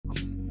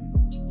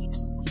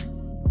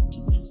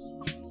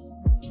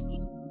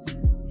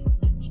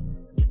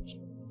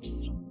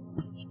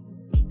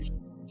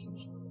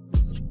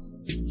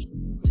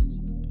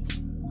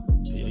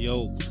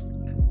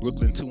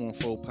Brooklyn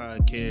 214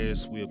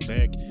 podcast. We're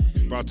back.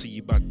 Brought to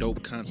you by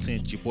Dope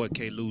Content. Your boy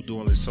K. Lou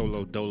doing the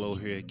solo dolo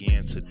here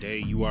again today.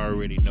 You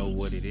already know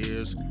what it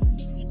is.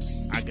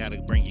 I gotta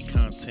bring you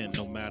content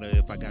no matter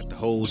if I got the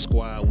whole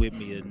squad with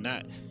me or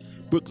not.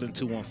 Brooklyn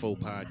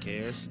 214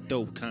 podcast,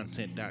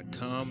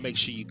 dopecontent.com. Make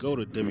sure you go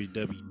to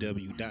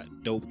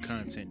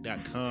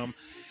www.dopecontent.com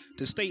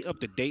to stay up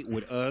to date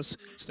with us,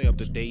 stay up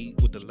to date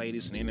with the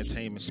latest in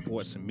entertainment,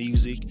 sports, and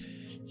music.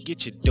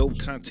 Get your dope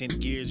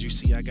content gears. You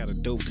see, I got a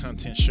dope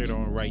content shirt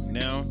on right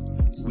now.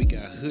 We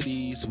got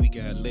hoodies, we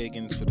got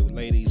leggings for the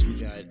ladies, we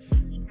got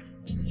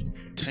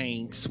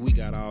tanks, we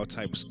got all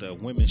type of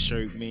stuff. Women's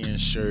shirt,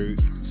 men's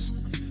shirts,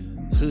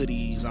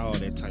 hoodies, all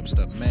that type of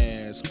stuff,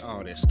 masks,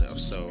 all that stuff.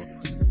 So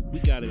we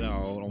got it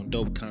all on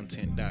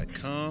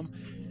dopecontent.com.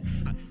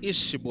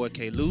 It's your boy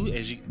K. Lou,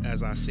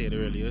 as I said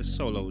earlier,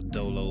 solo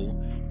dolo.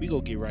 We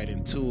gonna get right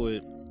into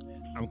it.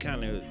 I'm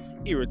kind of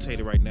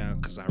irritated right now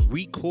because I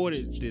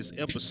recorded this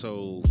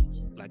episode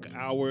like an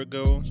hour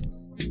ago,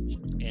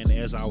 and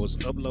as I was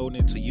uploading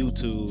it to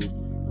YouTube,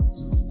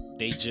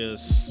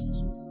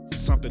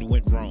 something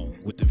went wrong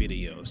with the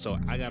video, so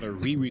I gotta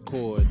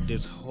re-record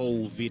this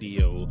whole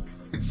video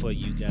for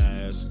you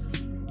guys,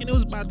 and it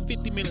was about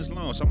 50 minutes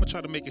long, so I'm gonna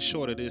try to make it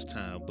shorter this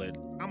time, but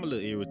I'm a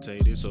little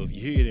irritated, so if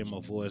you hear it in my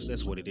voice,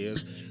 that's what it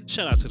is.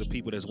 Shout out to the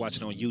people that's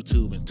watching on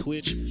YouTube and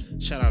Twitch.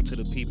 Shout out to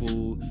the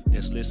people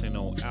that's listening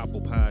on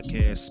Apple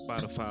Podcasts,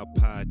 Spotify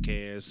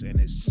Podcasts,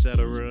 and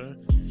etc.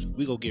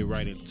 We gonna get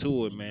right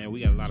into it, man.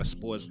 We got a lot of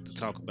sports to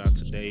talk about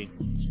today.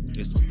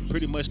 It's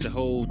pretty much the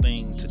whole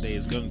thing today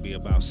is gonna be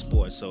about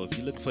sports, so if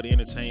you're looking for the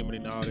entertainment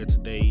and all that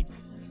today,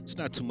 it's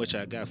not too much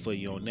I got for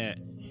you on that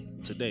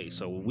today.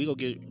 So we gonna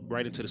get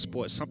right into the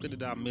sports. Something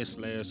that I missed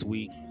last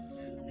week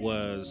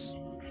was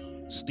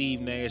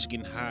Steve Nash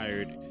getting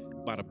hired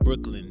by the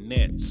Brooklyn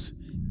Nets.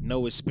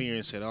 No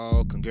experience at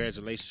all.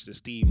 Congratulations to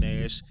Steve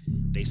Nash.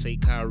 They say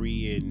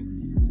Kyrie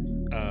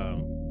and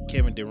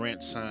Kevin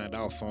Durant signed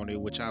off on it,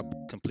 which I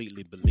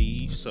completely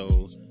believe.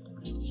 So,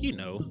 you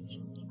know,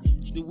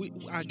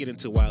 I'll get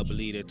into why I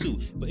believe that too.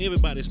 But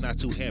everybody's not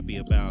too happy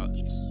about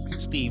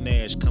Steve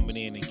Nash coming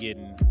in and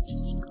getting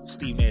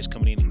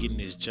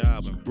this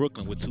job in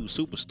Brooklyn with two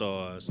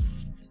superstars.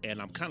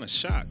 And I'm kind of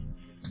shocked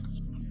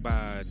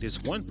by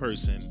this one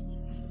person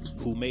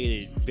who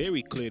made it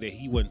very clear that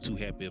he wasn't too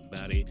happy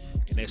about it,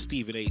 and that's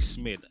Stephen A.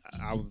 Smith.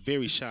 I'm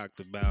very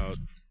shocked about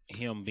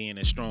him being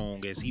as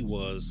strong as he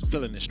was,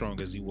 feeling as strong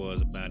as he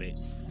was about it.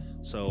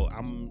 So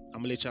I'm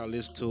gonna let y'all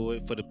listen to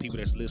it. For the people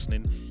that's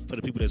listening, for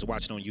the people that's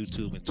watching on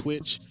YouTube and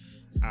Twitch,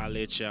 I'll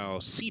let y'all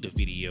see the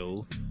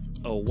video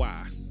of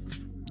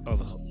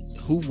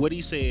what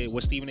he said,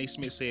 what Stephen A.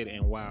 Smith said,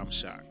 and why I'm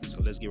shocked. So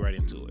let's get right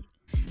into it.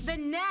 The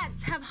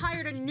Nets have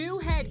hired a new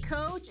head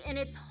coach, and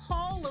it's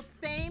Hall of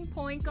Fame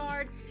point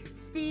guard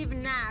Steve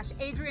Nash.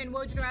 Adrian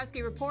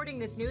Wojnarowski reporting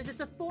this news.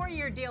 It's a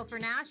 4-year deal for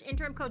Nash.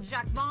 Interim coach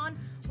Jacque Vaughn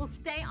will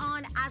stay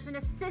on as an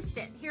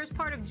assistant. Here's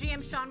part of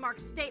GM Sean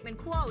Marks' statement,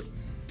 quote,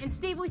 "In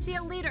Steve, we see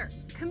a leader,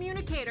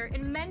 communicator,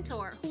 and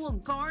mentor who will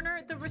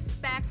garner the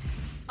respect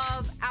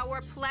of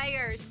our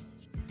players."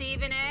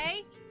 Stephen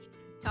A.,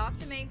 talk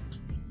to me.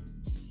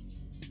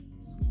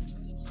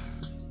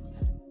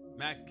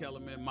 Max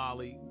Kellerman,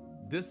 Molly,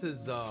 this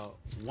is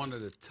one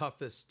of the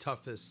toughest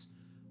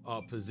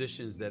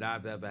positions that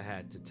I've ever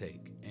had to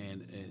take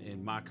and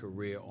in my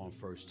career on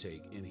First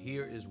Take. And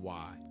here is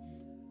why.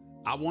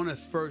 I want to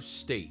first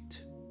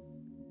state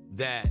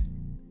that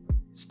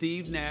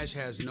Steve Nash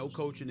has no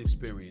coaching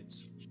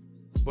experience.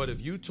 But if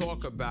you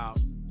talk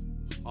about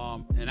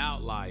an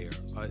outlier,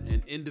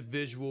 an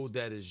individual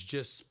that is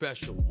just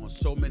special on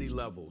so many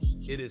levels,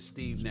 it is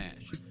Steve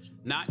Nash.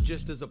 Not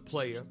just as a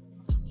player,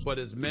 but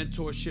his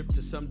mentorship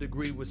to some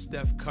degree with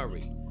Steph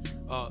Curry.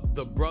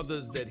 The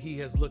brothers that he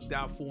has looked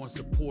out for and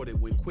supported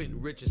when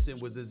Quentin Richardson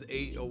was his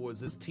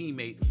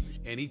teammate,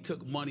 and he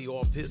took money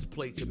off his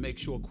plate to make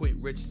sure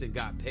Quentin Richardson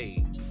got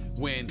paid.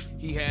 When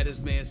he had his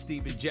man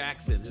Steven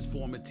Jackson, his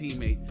former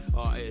teammate,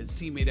 his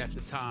teammate at the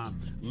time,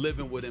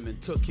 living with him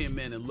and took him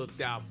in and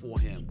looked out for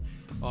him.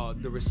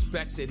 The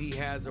respect that he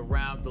has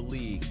around the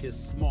league, his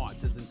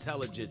smarts, his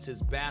intelligence,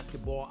 his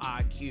basketball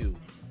IQ.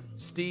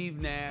 Steve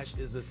Nash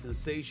is a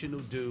sensational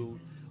dude.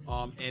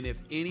 And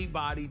if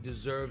anybody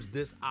deserves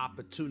this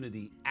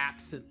opportunity,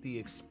 absent the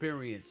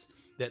experience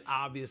that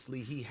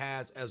obviously he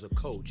has as a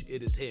coach,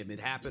 it is him. It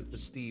happened for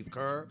Steve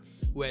Kerr,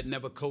 who had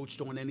never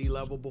coached on any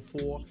level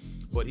before,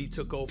 but he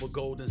took over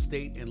Golden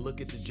State, and look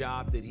at the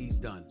job that he's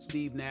done.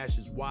 Steve Nash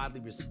is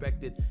widely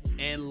respected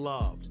and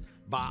loved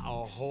by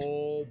a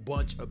whole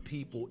bunch of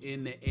people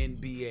in the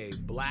NBA,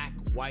 black,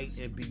 white,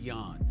 and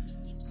beyond.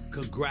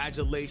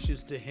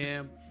 Congratulations to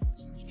him.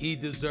 He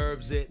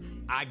deserves it.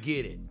 I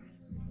get it.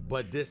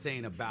 But this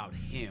ain't about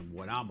him,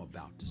 what I'm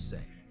about to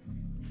say.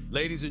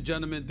 Ladies and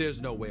gentlemen,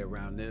 there's no way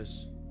around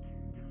this.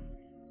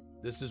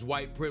 This is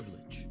white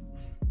privilege.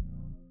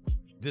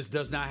 This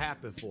does not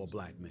happen for a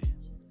black man.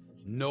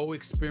 No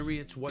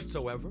experience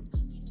whatsoever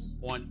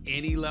on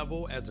any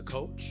level as a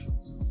coach,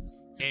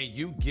 and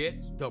you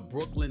get the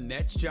Brooklyn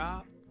Nets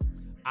job.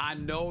 I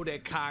know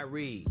that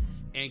Kyrie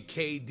and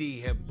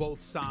KD have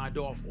both signed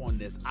off on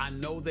this. I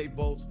know they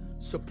both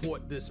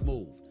support this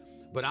move,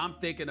 but I'm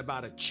thinking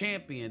about a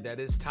champion that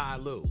is Ty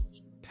Lue,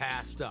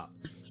 passed up.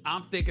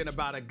 I'm thinking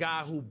about a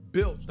guy who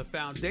built the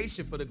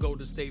foundation for the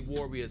Golden State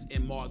Warriors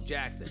in Mark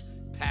Jackson,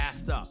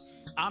 passed up.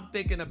 I'm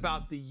thinking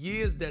about the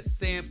years that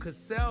Sam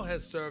Cassell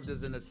has served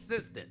as an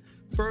assistant,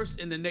 first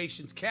in the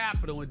nation's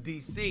capital in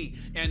DC,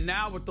 and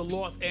now with the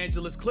Los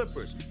Angeles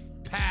Clippers,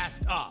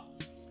 passed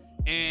up.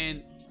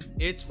 And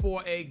it's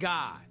for a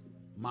guy,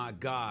 my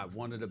God,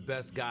 one of the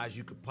best guys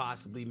you could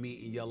possibly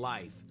meet in your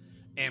life,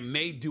 and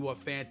may do a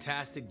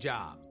fantastic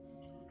job,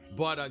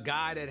 but a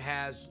guy that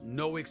has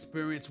no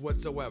experience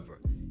whatsoever.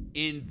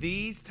 In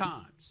these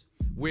times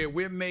where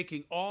we're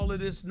making all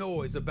of this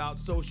noise about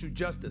social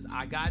justice,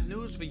 I got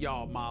news for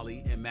y'all,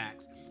 Molly and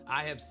Max.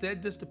 I have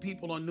said this to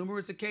people on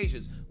numerous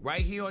occasions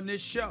right here on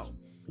this show.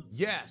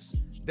 Yes,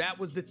 that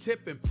was the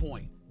tipping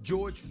point.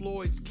 George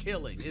Floyd's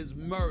killing, his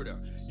murder,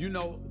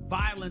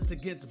 violence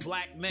against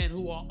black men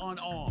who are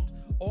unarmed.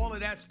 All of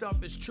that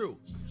stuff is true.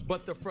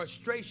 But the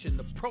frustration,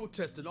 the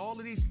protest, and all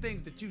of these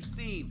things that you've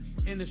seen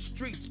in the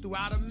streets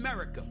throughout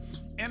America,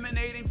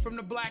 emanating from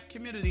the black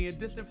community and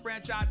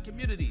disenfranchised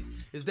communities,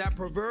 is that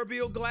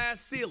proverbial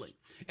glass ceiling.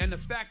 And the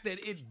fact that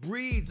it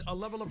breeds a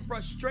level of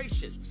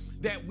frustration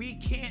that we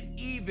can't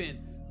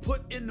even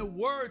put into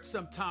words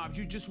sometimes.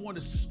 You just want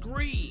to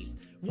scream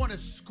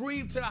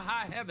to the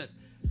high heavens.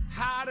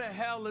 How the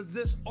hell does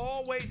this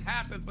always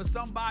happen for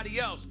somebody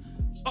else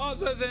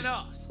other than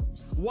us?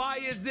 Why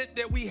is it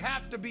that we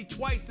have to be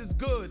twice as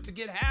good to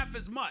get half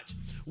as much?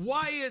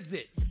 Why is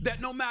it that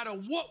no matter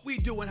what we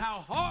do and how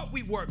hard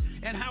we work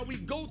and how we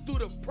go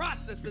through the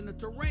process and the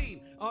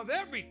terrain of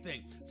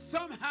everything,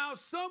 somehow,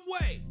 some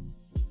way,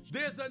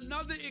 there's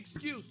another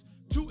excuse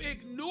to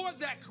ignore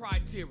that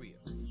criteria,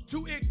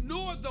 to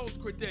ignore those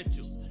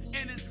credentials,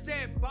 and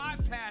instead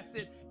bypass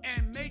it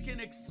and make an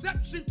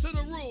exception to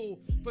the rule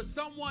for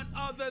someone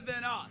other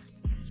than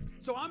us.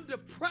 So I'm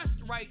depressed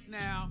right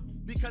now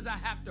because I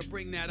have to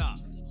bring that up.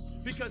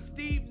 Because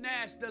Steve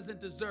Nash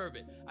doesn't deserve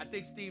it. I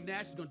think Steve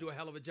Nash is going to do a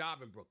hell of a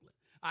job in Brooklyn.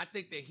 I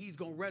think that he's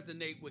going to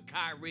resonate with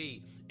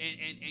Kyrie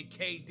and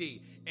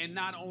KD. And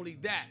not only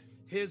that,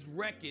 his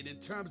record in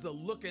terms of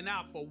looking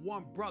out for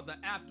one brother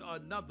after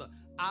another.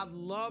 I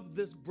love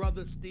this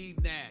brother,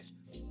 Steve Nash.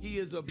 He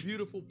is a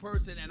beautiful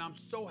person, and I'm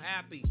so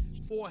happy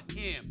for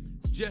him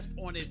just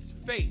on its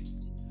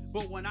face.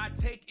 But when I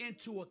take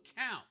into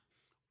account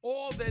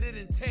all that it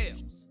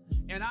entails,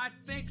 and I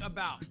think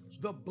about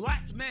the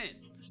black men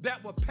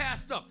that were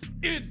passed up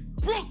in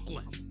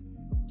Brooklyn,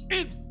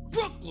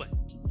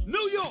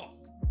 New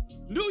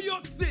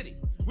York City.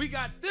 We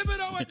got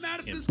Thibodeau at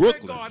Madison Square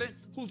Garden,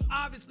 who's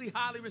obviously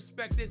highly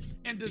respected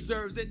and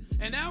deserves it.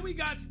 And now we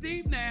got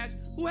Steve Nash,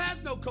 who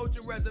has no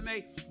coaching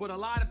resume, but a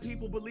lot of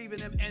people believe in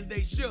him, and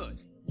they should.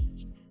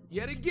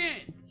 Yet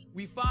again,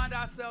 we find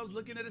ourselves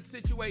looking at a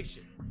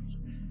situation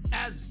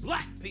as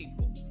black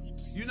people.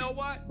 You know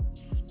what?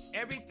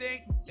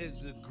 Everything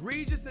is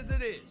egregious as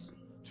it is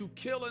to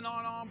kill an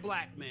unarmed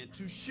black man,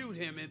 to shoot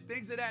him, and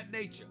things of that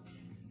nature.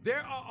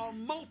 There are a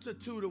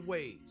multitude of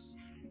ways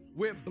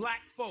where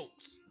black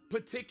folks,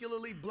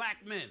 particularly black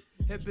men,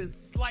 have been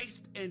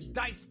sliced and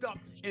diced up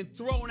and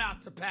thrown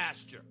out to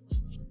pasture.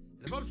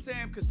 And if I'm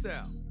Sam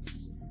Cassell,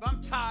 if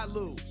I'm Ty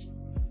Lue,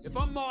 if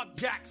I'm Mark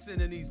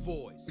Jackson and these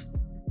boys,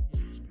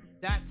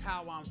 that's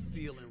how I'm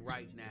feeling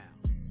right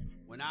now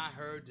when I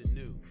heard the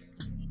news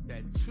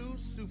that two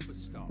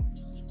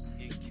superstars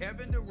in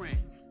Kevin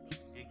Durant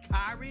and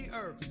Kyrie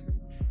Irving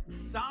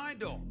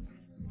signed off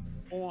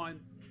on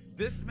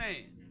this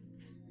man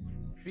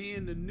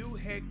being the new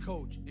head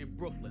coach in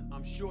Brooklyn.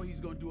 I'm sure he's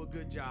going to do a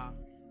good job.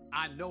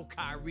 I know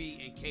Kyrie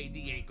and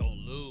KD ain't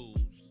going to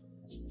lose.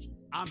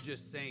 I'm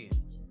just saying,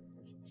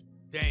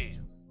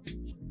 damn,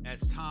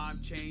 as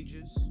time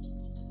changes,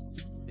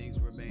 things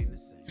remain the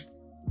same.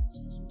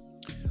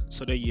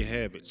 So there you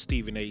have it.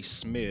 Stephen A.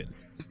 Smith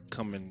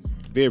coming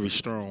very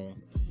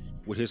strong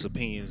with his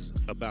opinions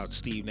about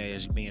Steve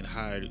Nash being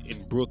hired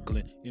in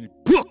Brooklyn,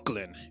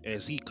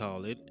 as he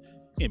called it,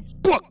 in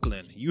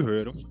Brooklyn. You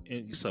heard him.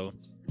 And so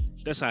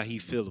that's how he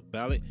feels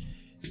about it.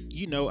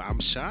 I'm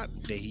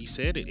shocked that he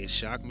said it. It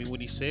shocked me when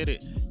he said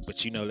it.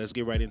 But, let's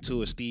get right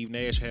into it. Steve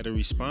Nash had a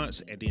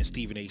response, and then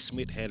Stephen A.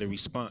 Smith had a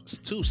response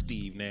to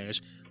Steve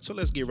Nash. So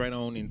let's get right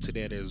on into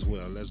that as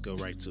well. Let's go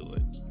right to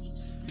it.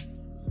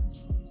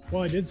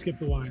 Well, I did skip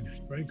the line,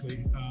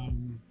 frankly.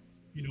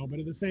 But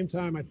at the same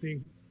time, I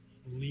think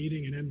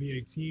leading an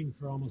NBA team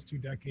for almost 2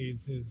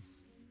 decades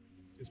is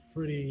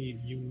pretty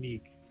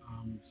unique.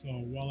 So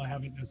while I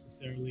haven't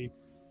necessarily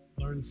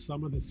learned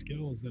some of the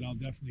skills that I'll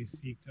definitely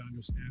seek to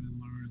understand and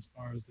learn as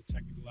far as the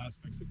technical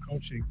aspects of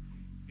coaching,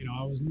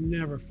 I was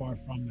never far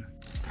from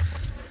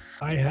that.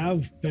 I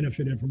have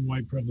benefited from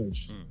white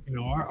privilege.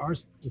 Our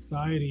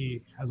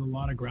society has a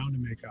lot of ground to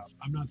make up.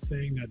 I'm not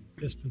saying that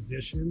this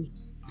position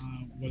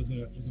was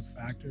a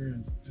factor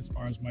as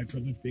far as white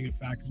privilege being a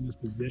factor in this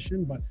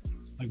position, but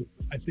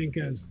I think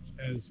as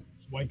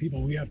white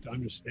people, we have to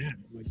understand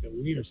that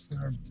we are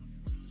served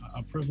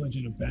a privilege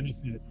and a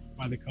benefit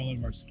by the color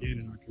of our skin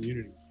in our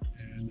communities.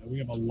 And we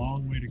have a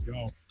long way to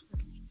go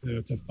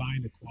to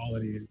find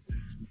equality and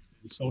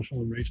social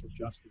and racial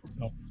justice.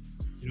 So,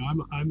 you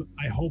know,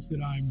 I hope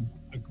that I'm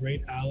a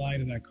great ally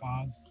to that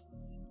cause.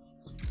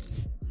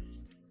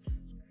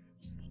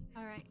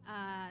 All right,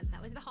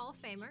 that was the Hall of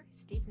Famer,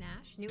 Steve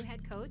Nash, new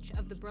head coach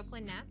of the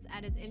Brooklyn Nets,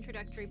 at his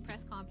introductory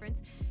press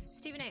conference.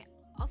 Stephen A.,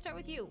 I'll start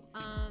with you.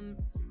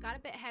 Got a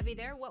bit heavy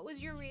there. What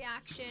was your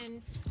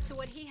reaction to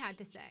what he had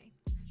to say?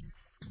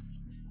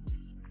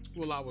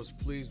 Well, I was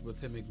pleased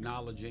with him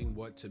acknowledging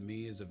what to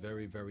me is a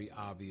very, very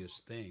obvious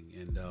thing.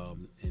 And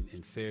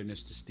in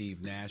fairness to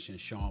Steve Nash and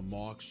Sean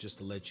Marks, just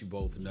to let you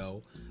both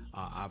know,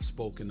 I've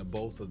spoken to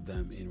both of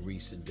them in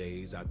recent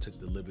days. I took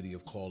the liberty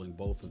of calling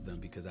both of them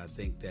because I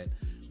think that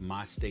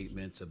my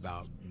statements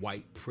about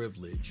white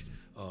privilege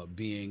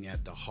being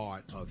at the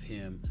heart of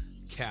him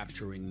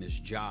capturing this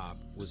job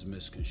was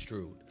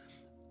misconstrued.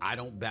 I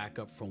don't back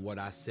up from what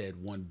I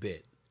said one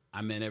bit.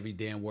 I meant every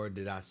damn word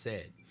that I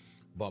said.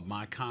 But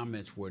my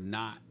comments were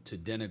not to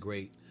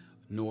denigrate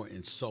nor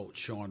insult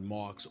Sean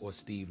Marks or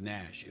Steve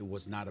Nash. It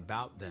was not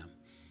about them.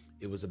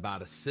 It was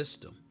about a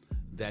system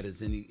that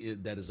is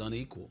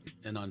unequal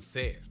and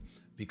unfair.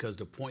 Because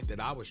the point that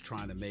I was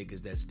trying to make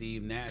is that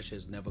Steve Nash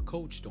has never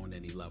coached on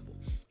any level.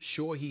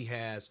 Sure, he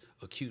has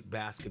acute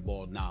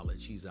basketball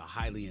knowledge. He's a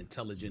highly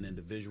intelligent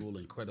individual,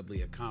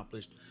 incredibly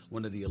accomplished,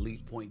 one of the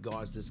elite point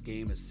guards this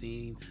game has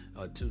seen,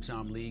 a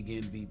two-time league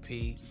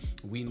MVP.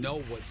 We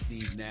know what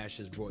Steve Nash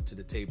has brought to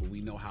the table.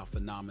 We know how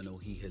phenomenal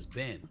he has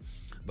been.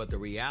 But the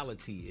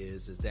reality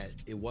is that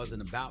it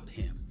wasn't about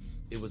him.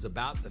 It was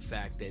about the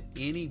fact that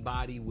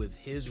anybody with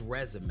his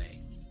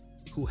resume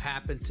who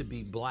happened to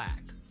be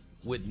black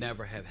would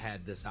never have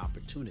had this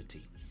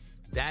opportunity.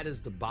 That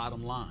is the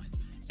bottom line.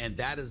 And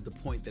that is the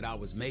point that I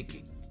was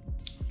making.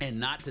 And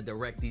not to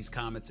direct these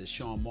comments at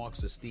Sean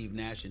Marks or Steve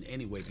Nash in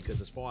any way, because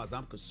as far as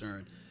I'm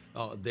concerned,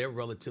 they're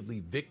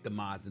relatively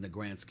victimized in the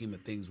grand scheme of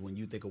things when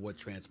you think of what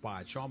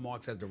transpired. Sean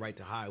Marks has the right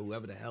to hire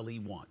whoever the hell he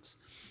wants.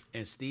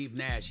 And Steve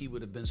Nash, he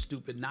would have been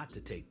stupid not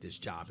to take this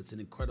job. It's an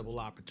incredible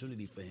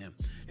opportunity for him.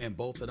 And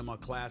both of them are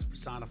class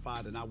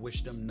personified, and I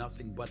wish them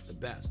nothing but the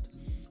best.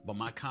 But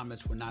my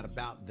comments were not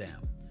about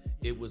them.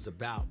 It was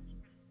about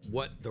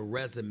what the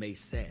resume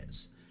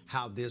says,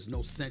 how there's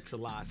no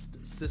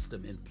centralized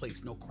system in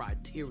place, no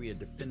criteria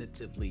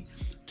definitively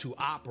to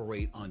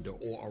operate under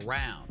or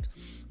around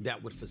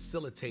that would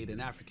facilitate an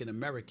African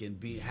American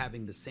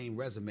having the same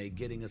resume,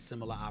 getting a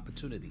similar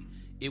opportunity.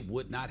 It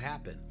would not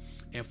happen.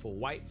 And for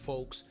white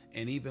folks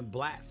and even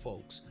black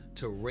folks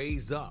to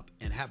raise up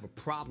and have a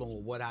problem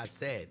with what I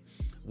said,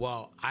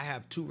 well, I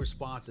have two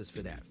responses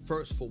for that.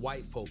 First, for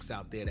white folks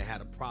out there that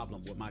had a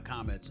problem with my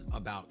comments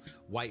about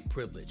white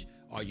privilege,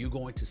 are you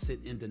going to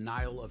sit in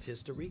denial of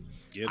history?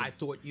 I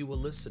thought you were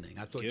listening.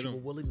 I thought you were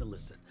willing to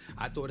listen.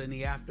 I thought in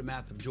the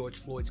aftermath of George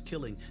Floyd's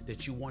killing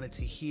that you wanted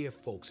to hear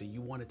folks and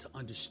you wanted to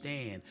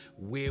understand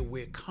where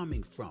we're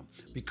coming from,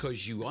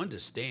 because you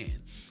understand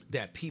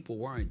that people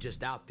weren't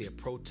just out there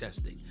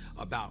protesting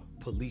about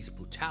police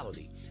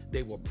brutality.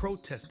 They were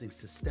protesting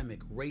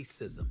systemic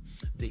racism,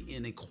 the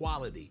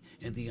inequality,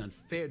 and the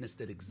unfairness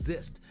that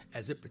exists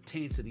as it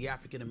pertains to the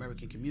African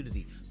American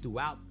community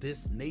throughout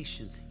this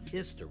nation's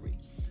history.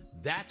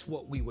 That's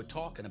what we were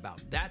talking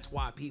about. That's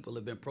why people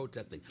have been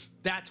protesting.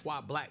 That's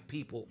why black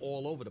people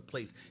all over the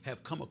place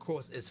have come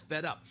across as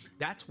fed up.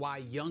 That's why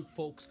young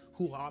folks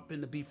who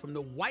happen to be from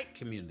the white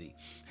community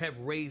have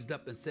raised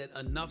up and said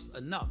enough's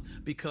enough,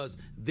 because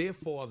their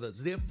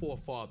fathers, their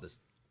forefathers,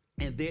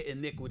 and their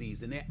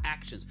iniquities and their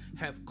actions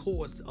have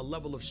caused a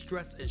level of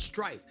stress and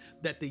strife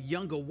that the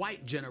younger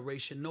white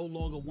generation no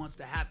longer wants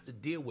to have to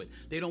deal with.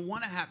 They don't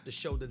want to have to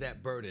shoulder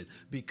that burden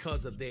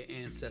because of their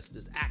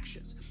ancestors'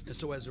 actions. And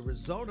so as a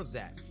result of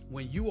that,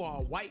 when you are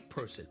a white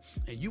person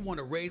and you want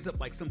to raise up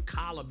like some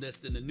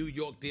columnist in the New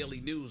York Daily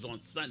News on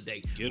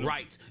Sunday,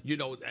 writes,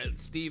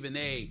 Stephen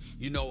A.,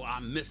 I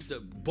missed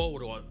the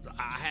boat, or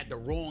I had the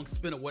wrong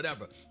spin, or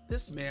whatever.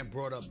 This man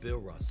brought up Bill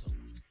Russell.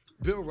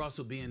 Bill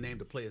Russell being named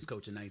the players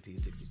coach in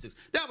 1966.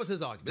 That was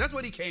his argument. That's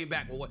what he came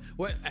back with.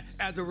 What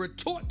as a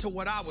retort to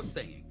what I was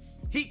saying,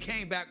 he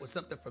came back with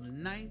something from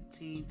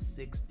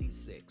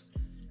 1966.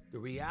 The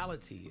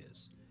reality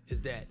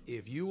is that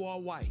if you are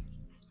white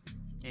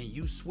and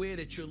you swear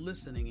that you're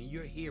listening and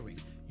you're hearing,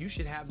 you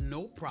should have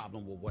no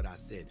problem with what I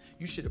said.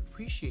 You should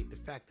appreciate the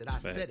fact that I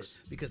said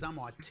it, because I'm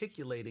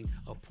articulating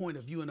a point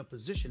of view in a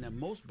position that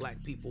most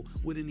black people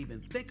wouldn't even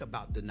think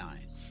about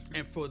denying.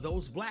 And for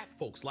those black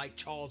folks like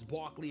Charles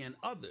Barkley and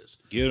others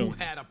who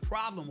had a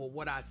problem with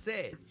what I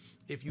said,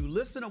 if you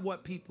listen to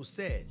what people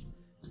said,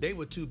 they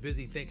were too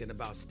busy thinking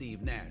about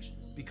Steve Nash,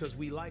 because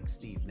we like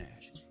Steve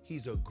Nash.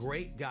 He's a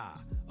great guy,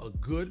 a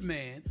good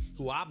man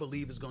who I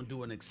believe is going to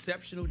do an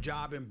exceptional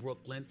job in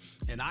Brooklyn,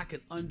 and I can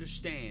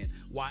understand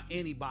why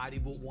anybody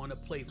would want to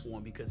play for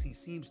him, because he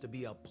seems to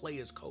be a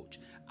player's coach.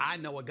 I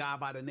know a guy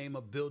by the name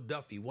of Bill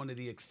Duffy, one of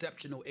the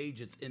exceptional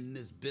agents in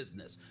this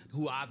business,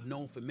 who I've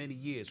known for many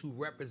years, who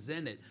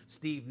represented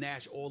Steve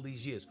Nash all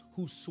these years,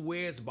 who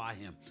swears by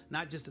him,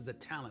 not just as a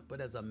talent, but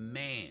as a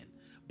man.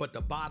 But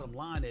the bottom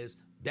line is,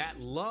 That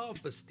love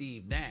for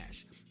Steve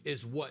Nash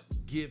is what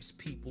gives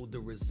people the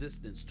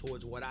resistance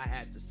towards what I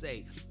had to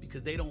say,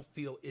 because they don't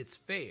feel it's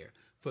fair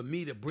for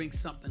me to bring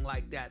something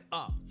like that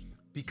up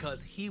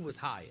because he was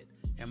hired.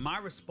 And my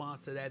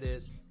response to that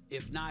is,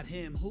 if not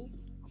him, who?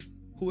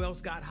 Who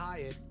else got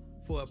hired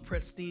for a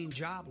pristine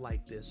job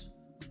like this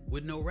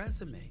with no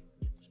resume?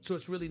 So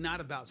it's really not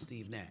about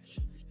Steve Nash.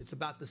 It's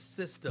about the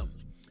system,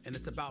 and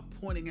it's about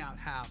pointing out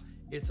how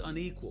it's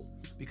unequal,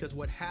 because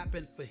what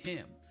happened for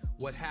him,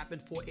 what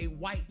happened for a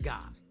white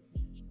guy,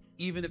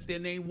 even if their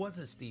name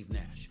wasn't Steve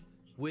Nash,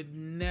 would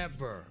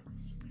never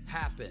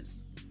happen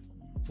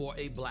for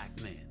a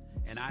black man.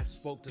 And I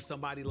spoke to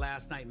somebody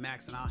last night,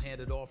 Max, and I'll hand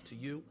it off to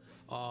you.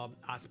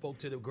 I spoke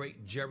to the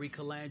great Jerry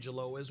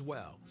Colangelo as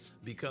well,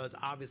 because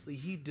obviously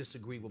he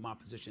disagreed with my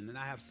position. And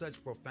I have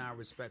such profound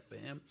respect for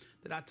him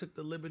that I took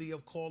the liberty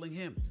of calling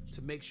him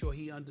to make sure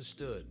he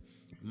understood.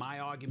 My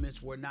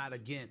arguments were not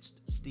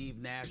against Steve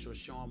Nash or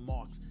Sean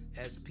Marks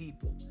as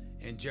people.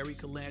 And Jerry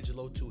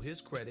Colangelo, to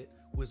his credit,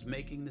 was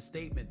making the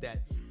statement that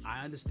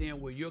I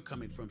understand where you're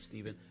coming from,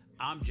 Stephen.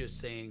 I'm just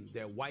saying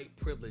that white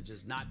privilege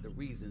is not the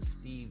reason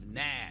Steve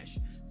Nash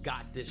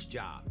got this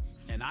job.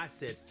 And I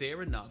said,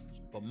 fair enough,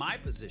 but my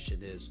position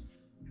is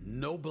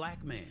no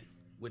black man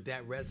with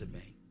that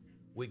resume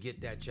would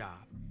get that job.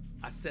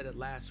 I said it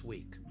last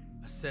week.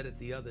 I said it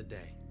the other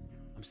day.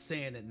 I'm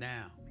saying it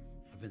now.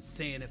 I've been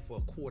saying it for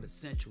a quarter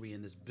century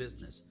in this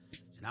business,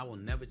 and I will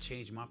never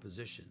change my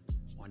position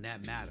on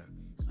that matter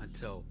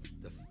until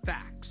the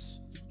facts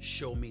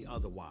show me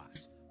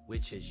otherwise,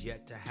 which has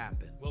yet to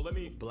happen. Well, let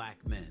me...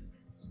 Black men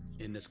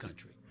in this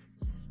country.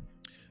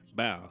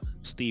 Bow.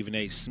 Stephen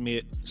A.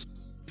 Smith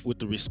with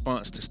the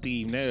response to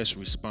Steve Nash's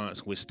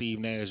response, where Steve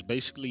Nash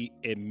basically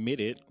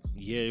admitted,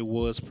 yeah, it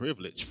was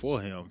privilege for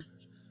him.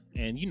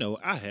 And, you know,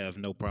 I have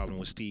no problem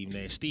with Steve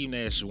Nash. Steve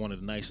Nash is one of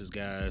the nicest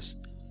guys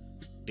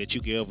that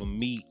you could ever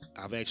meet.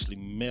 I've actually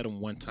met him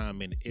one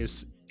time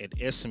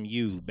at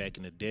SMU back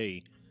in the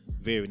day.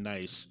 Very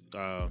nice.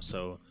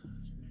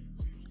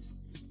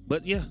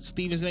 But yeah,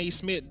 Stephen A.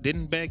 Smith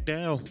didn't back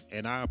down,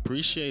 and I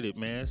appreciate it,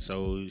 man.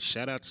 So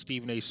shout out to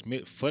Stephen A.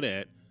 Smith for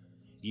that.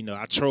 You know,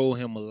 I troll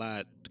him a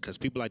lot because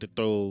people like to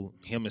throw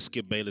him and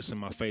Skip Bayless in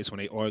my face when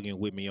they arguing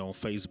with me on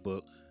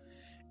Facebook.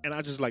 And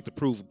I just like to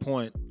prove a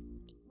point.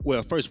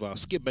 Well, first of all,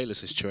 Skip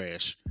Bayless is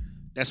trash.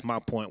 That's my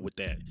point with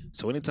that.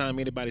 So anytime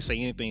anybody say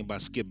anything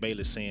about Skip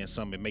Bayless saying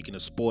something, making a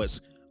sports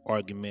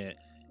argument,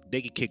 they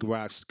can kick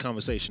rocks,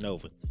 conversation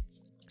over.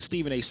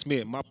 Stephen A.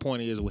 Smith, my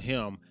point is with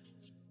him,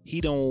 he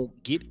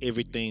don't get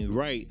everything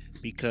right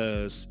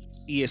because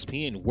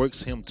ESPN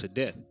works him to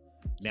death.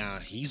 Now,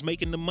 he's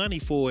making the money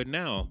for it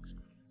now,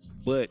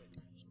 but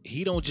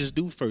he don't just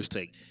do First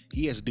Take.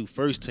 He has to do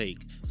First Take,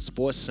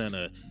 Sports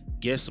Center,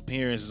 guest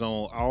appearances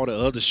on all the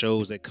other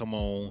shows that come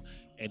on,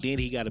 and then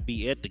he got to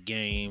be at the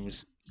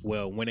games.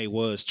 Well, when they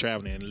was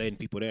traveling and letting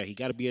people there, he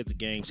got to be at the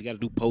games. He got to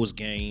do post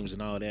games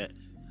and all that.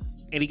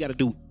 And he got to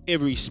do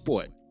every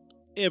sport,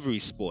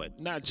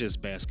 not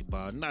just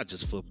basketball, not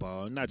just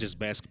football, not just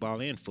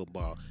basketball and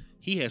football.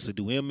 He has to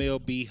do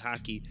MLB,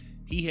 hockey.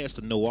 He has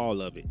to know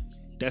all of it.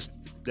 That's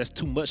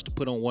too much to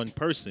put on one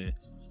person.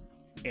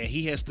 And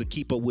he has to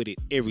keep up with it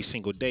every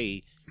single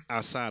day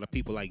outside of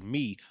people like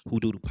me who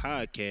do the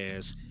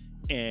podcast.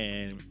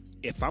 And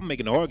if I'm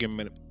making an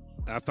argument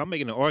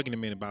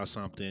about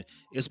something,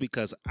 it's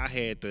because I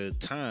had the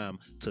time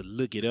to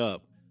look it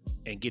up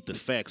and get the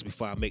facts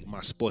before I make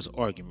my sports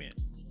argument.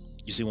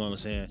 You see what I'm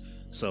saying?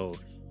 So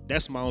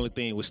that's my only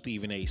thing with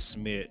Stephen A.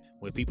 Smith,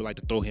 where people like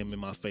to throw him in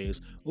my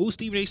face. Oh,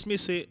 Stephen A. Smith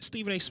said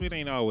Stephen A. Smith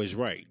ain't always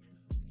right.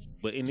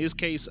 But in this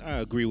case, I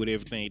agree with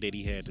everything that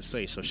he had to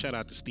say. So shout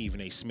out to Stephen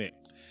A. Smith.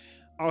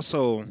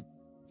 Also,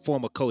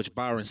 former coach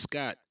Byron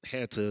Scott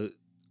had to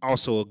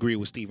also agree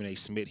with Stephen A.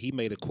 Smith. He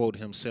made a quote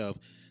himself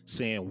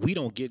saying, we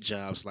don't get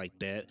jobs like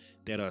that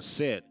are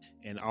set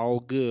and all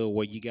good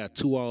where you got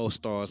two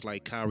all-stars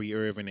like Kyrie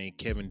Irving and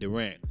Kevin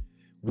Durant.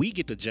 We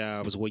get the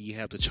jobs where you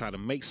have to try to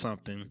make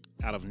something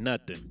out of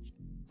nothing.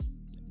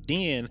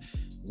 Then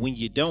when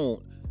you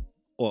don't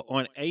or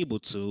aren't able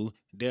to,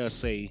 they'll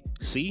say,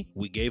 see,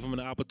 we gave him an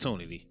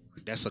opportunity.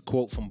 That's a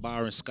quote from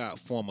Byron Scott,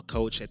 former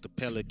coach at the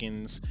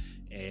Pelicans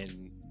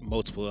and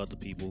multiple other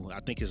people.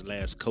 I think his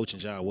last coaching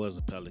job was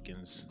the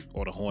Pelicans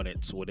or the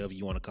Hornets, whatever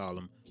you want to call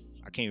them.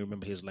 I can't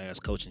remember his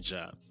last coaching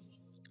job.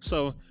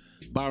 So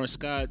Byron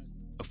Scott,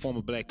 a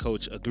former black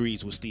coach,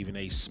 agrees with Stephen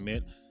A.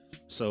 Smith.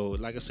 So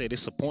like I said,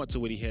 it's a point to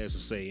what he has to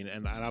say,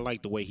 and I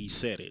like the way he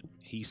said it.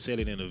 He said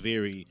it in a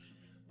very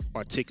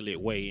articulate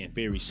way and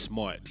very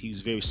smart. He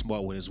was very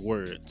smart with his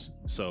words.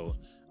 So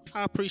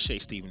I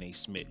appreciate Stephen A.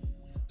 Smith.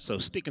 So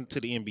sticking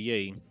to the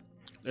NBA,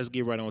 let's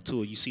get right on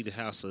to it. You see the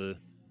House of,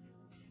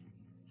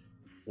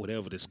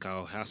 whatever this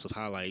called, House of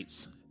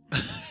Highlights.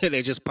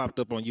 They just popped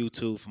up on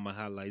YouTube for my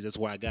highlights. That's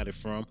where I got it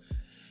from.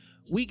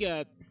 We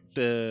got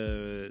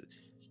the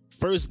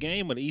first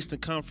game of the Eastern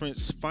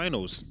Conference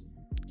Finals.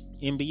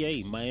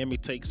 NBA, Miami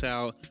takes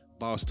out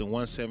Boston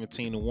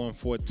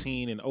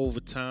 117-114 in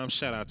overtime.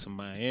 Shout out to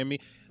Miami.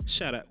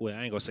 Well,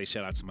 I ain't gonna say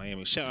shout out to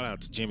Miami. Shout out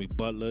to Jimmy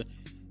Butler.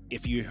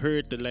 if you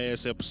heard the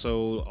last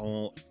episode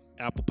on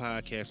Apple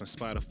Podcasts and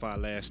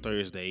Spotify last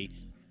Thursday,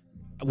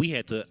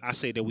 I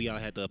said that we all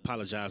had to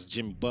apologize to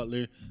Jimmy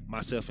Butler,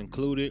 myself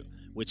included,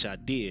 which I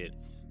did.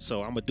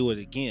 So I'm going to do it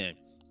again.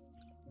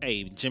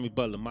 Hey, Jimmy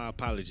Butler, my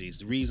apologies.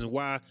 The reason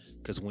why,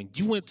 because when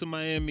you went to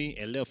Miami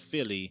and left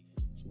Philly,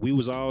 we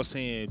was all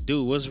saying,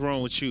 dude, what's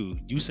wrong with you?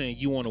 You saying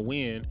you want to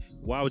win.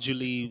 Why would you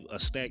leave a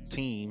stacked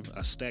team,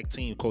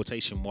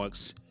 quotation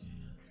marks,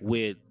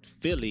 with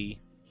Philly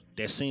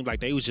that seemed like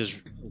they was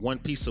just one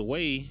piece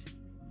away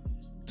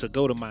to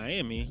go to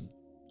Miami,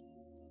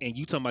 and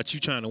you talking about you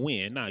trying to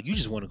win? Nah, you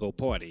just want to go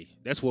party.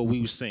 That's what we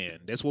was saying.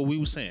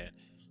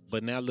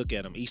 But now look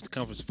at him. Eastern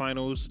Conference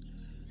Finals.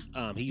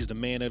 He's the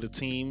man of the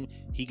team.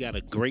 He got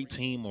a great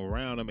team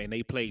around him, and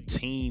they play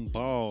team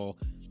ball,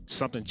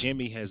 something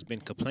Jimmy has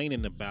been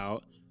complaining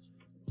about,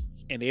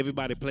 and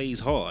everybody plays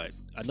hard.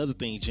 Another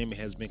thing Jimmy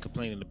has been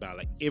complaining about,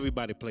 like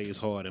everybody plays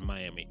hard in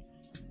Miami.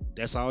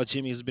 That's all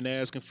Jimmy has been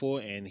asking for,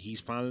 and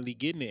he's finally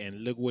getting it,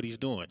 and look what he's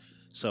doing.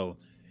 So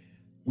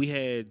we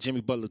had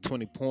Jimmy Butler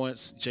 20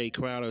 points, Jay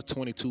Crowder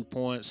 22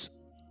 points,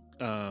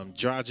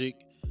 Dragic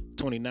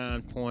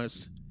 29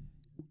 points,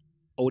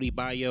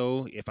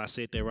 Adebayo, if I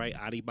said that right,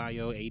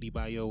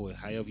 Adebayo, or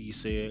however you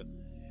said,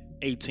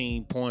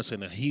 18 points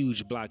and a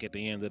huge block at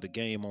the end of the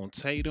game on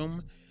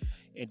Tatum.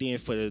 And then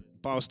for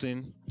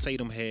Boston,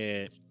 Tatum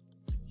had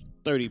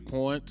 30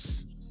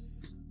 points.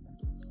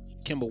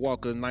 Kemba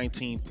Walker,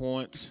 19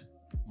 points.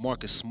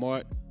 Marcus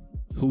Smart,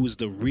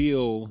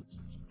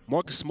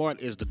 Marcus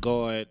Smart is the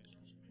guard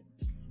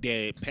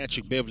that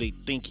Patrick Beverley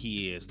think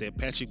he is, that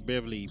Patrick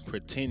Beverley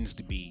pretends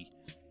to be.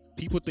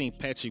 People think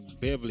Patrick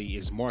Beverley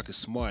is Marcus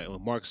Smart,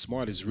 when Marcus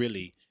Smart is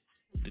really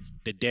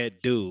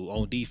that dude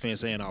on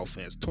defense and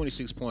offense.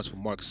 26 points for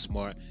Marcus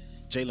Smart.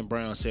 Jaylen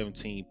Brown,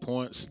 17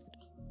 points.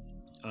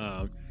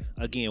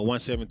 Again,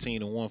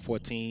 117 and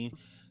 114.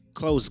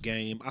 Close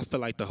game. I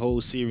feel like the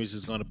whole series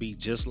is going to be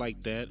just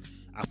like that.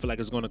 I feel like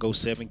it's going to go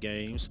 7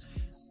 games.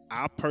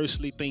 I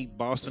personally think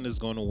Boston is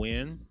going to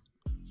win.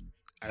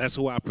 That's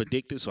who I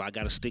predicted, so I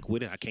got to stick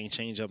with it. I can't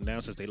change up now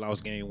since they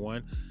lost game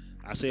 1.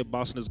 I said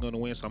Boston is going to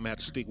win, so I'm going to have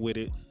to stick with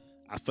it.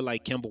 I feel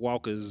like Kemba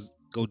Walker's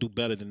go do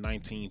better than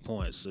 19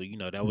 points. So,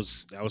 that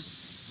was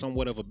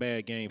somewhat of a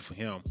bad game for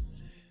him.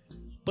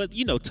 But,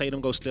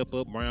 Tatum go step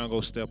up, Brown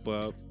go step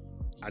up.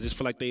 I just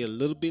feel like they're a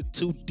little bit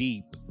too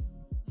deep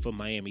for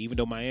Miami, even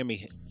though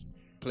Miami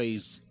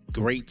plays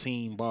great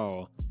team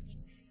ball.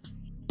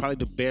 Probably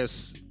the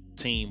best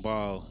team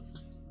ball.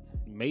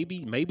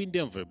 Maybe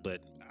Denver,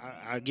 but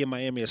I give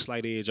Miami a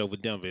slight edge over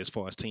Denver as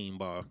far as team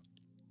ball.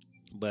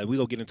 But we're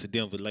going to get into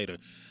Denver later.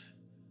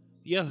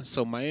 Yeah,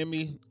 so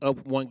Miami up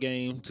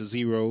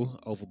 1-0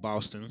 over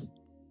Boston.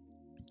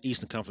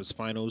 Eastern Conference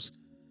Finals.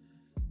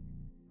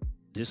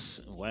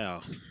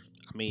 Wow.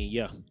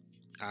 I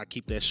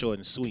keep that short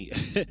and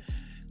sweet.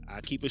 I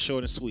keep it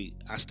short and sweet.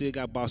 I still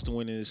got Boston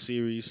winning this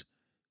series.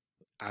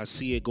 I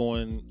see it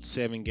going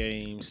 7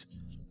 games.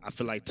 I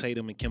feel like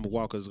Tatum and Kemba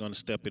Walker is going to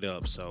step it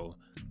up. So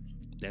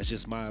that's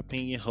just my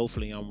opinion.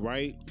 Hopefully I'm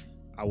right.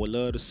 I would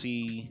love to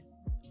see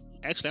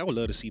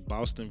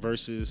Boston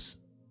versus...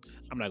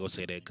 I'm not going to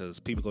say that because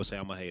people going to say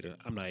I'm a hater.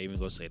 I'm not even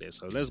going to say that.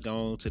 So let's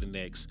go on to the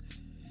next.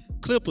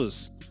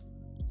 Clippers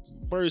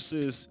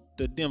versus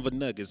the Denver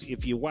Nuggets.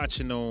 If you're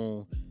watching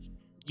on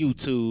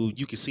YouTube,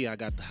 you can see I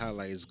got the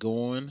highlights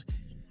going.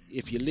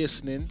 If you're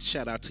listening,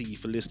 shout out to you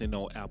for listening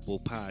on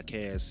Apple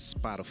Podcasts,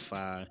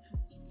 Spotify.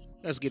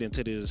 Let's get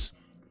into this.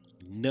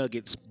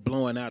 Nuggets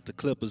blowing out the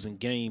Clippers in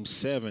Game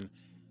 7,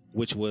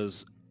 which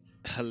was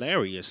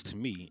hilarious to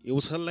me. It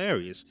was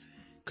hilarious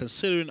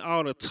considering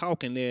all the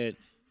talking that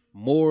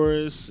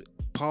Morris,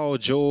 Paul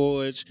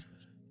George,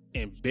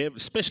 and Bev,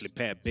 especially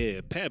Pat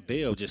Bev. Pat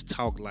Bev just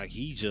talked like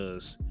he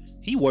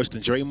worse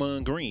than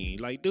Draymond Green.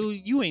 Like,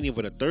 dude, you ain't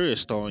even a third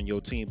star on your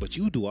team, but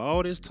you do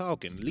all this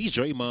talking. At least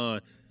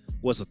Draymond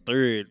was a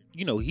third.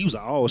 He was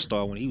an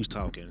all-star when he was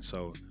talking.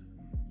 So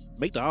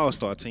make the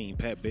all-star team,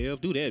 Pat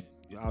Bev. Do that.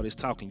 All this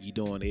talking you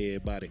doing to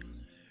everybody.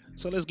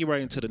 So let's get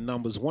right into the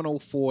numbers.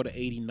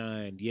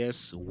 104-89.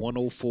 Yes,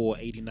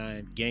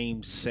 104-89.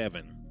 Game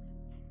 7.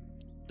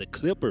 The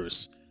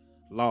Clippers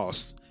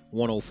lost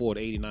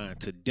 104-89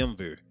 to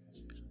Denver.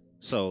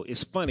 So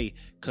it's funny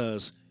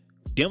because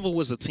Denver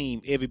was a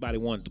team everybody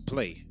wanted to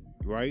play,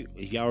 right?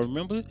 If y'all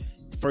remember,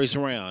 first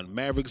round,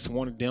 Mavericks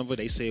wanted Denver.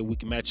 They said we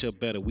can match up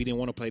better. We didn't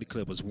want to play the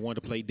Clippers. We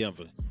wanted to play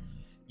Denver.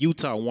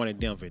 Utah wanted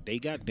Denver. They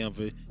got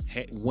Denver,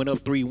 went up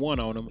 3-1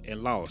 on them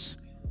and lost.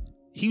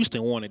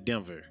 Houston wanted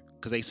Denver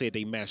because they said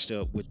they matched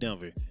up with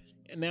Denver.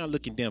 And now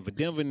look at Denver.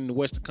 Denver in the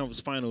Western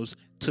Conference Finals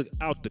took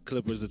out the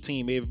Clippers, the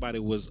team everybody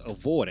was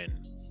avoiding.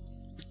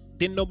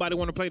 Didn't nobody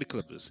want to play the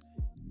Clippers.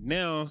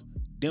 Now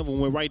Denver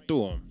went right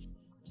through them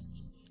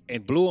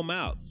and blew them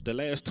out the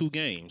last 2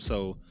 games.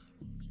 So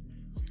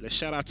let's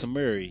shout out to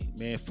Murray,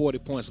 man. 40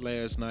 points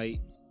last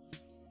night.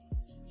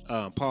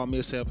 Paul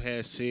Millsap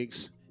had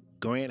 6.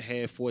 Grant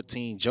had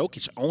 14.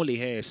 Jokic only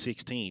had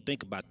 16.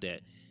 Think about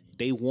that.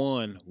 They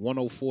won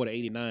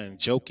 104-89.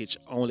 Jokic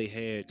only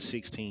had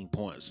 16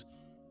 points.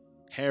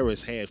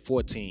 Harris had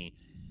 14.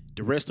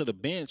 The rest of the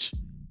bench,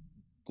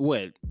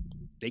 what?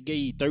 They gave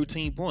you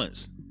 13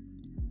 points.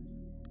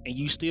 And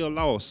you still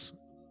lost.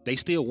 They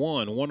still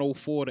won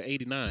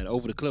 104-89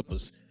 over the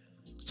Clippers.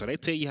 So they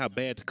tell you how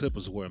bad the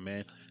Clippers were,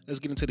 man. Let's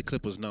get into the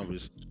Clippers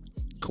numbers.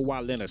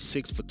 Kawhi Leonard,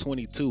 6 for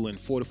 22 in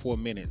 44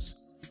 minutes.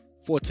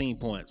 14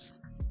 points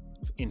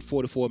in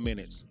 44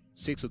 minutes.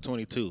 6 of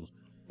 22.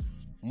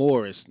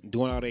 Morris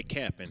doing all that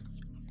capping.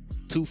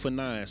 2 for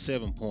 9,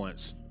 7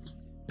 points.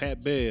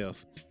 Pat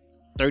Bev,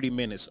 30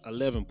 minutes,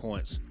 11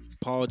 points.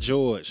 Paul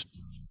George,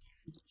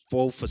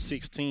 4 for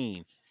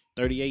 16,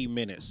 38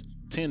 minutes,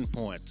 10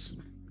 points.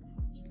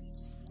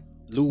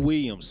 Lou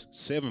Williams,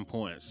 7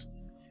 points.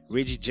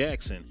 Reggie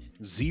Jackson,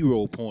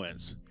 0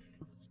 points.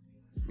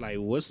 Like,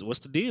 what's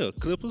the deal,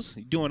 Clippers?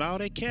 You doing all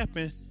that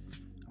capping,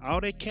 all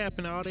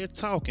that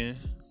talking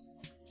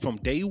from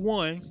day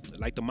one,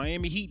 like the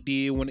Miami Heat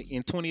did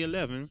in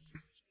 2011,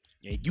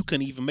 and you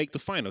couldn't even make the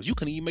finals. You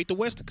couldn't even make the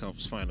Western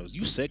Conference Finals.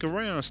 You second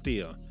round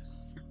still.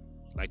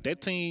 Like, that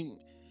team,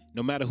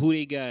 no matter who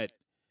they got,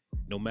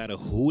 no matter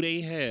who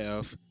they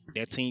have,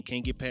 that team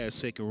can't get past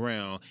second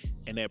round.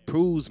 And that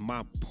proves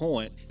my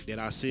point that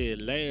I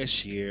said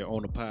last year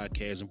on the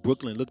podcast, and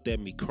Brooklyn looked at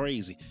me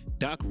crazy.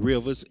 Doc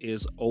Rivers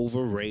is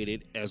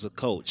overrated as a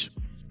coach.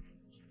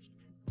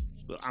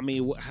 I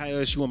mean, how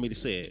else you want me to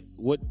say it?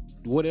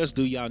 What else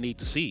do y'all need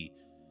to see?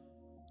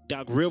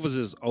 Doc Rivers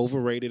is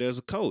overrated as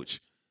a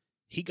coach.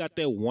 He got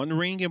that one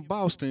ring in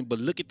Boston, but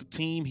look at the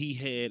team he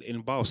had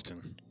in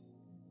Boston.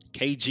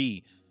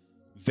 KG,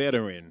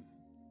 veteran,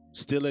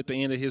 still at the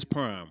end of his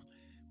prime.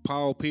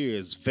 Paul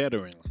Pierce,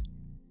 veteran,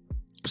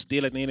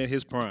 still at the end of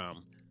his prime.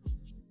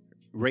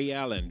 Ray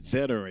Allen,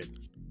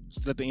 veteran,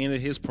 still at the end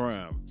of his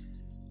prime.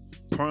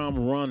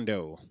 Prime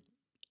Rondo.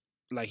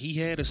 Like, he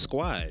had a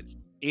squad.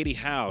 Eddie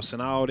House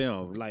and all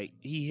them. Like,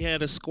 he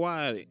had a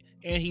squad,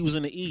 and he was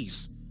in the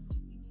East.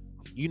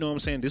 You know what I'm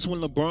saying? This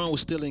when LeBron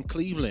was still in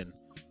Cleveland.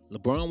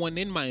 LeBron wasn't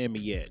in Miami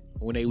yet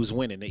when they was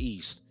winning the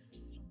East.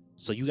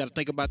 So you got to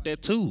think about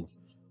that too.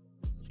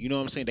 You know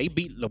what I'm saying? They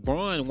beat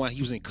LeBron while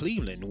he was in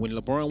Cleveland. When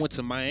LeBron went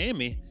to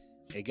Miami,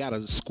 they got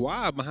a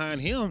squad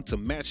behind him to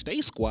match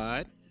their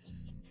squad.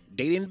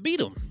 They didn't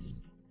beat him.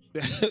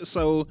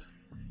 So,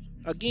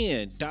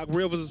 again, Doc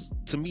Rivers,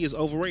 to me, is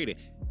overrated.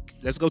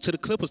 Let's go to the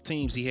Clippers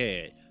teams he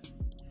had.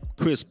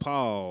 Chris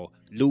Paul,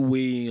 Lou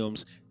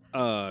Williams,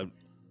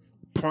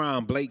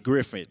 prime Blake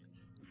Griffin,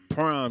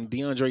 prime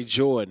DeAndre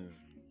Jordan.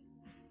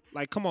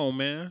 Like, come on,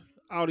 man.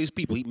 All these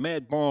people.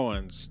 Matt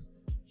Barnes.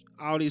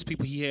 All these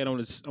people he had on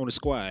the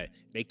squad.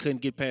 They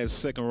couldn't get past the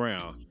second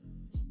round.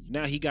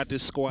 Now he got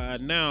this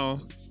squad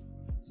now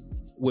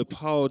with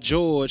Paul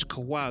George,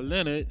 Kawhi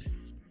Leonard,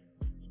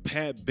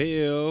 Pat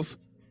Bev,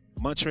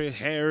 Montrezl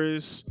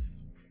Harris,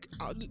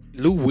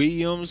 Lou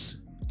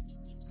Williams,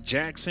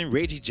 Jackson,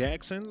 Reggie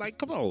Jackson. Like,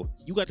 come on.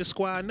 You got the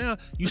squad now.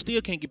 You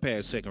still can't get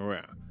past second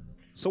round.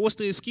 So what's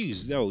the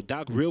excuse? Yo,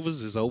 Doc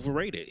Rivers is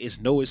overrated. It's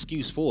no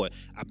excuse for it.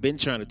 I've been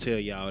trying to tell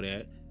y'all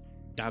that.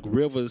 Doc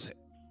Rivers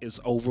is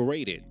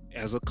overrated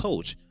as a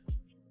coach.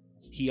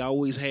 He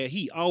always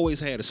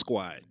had a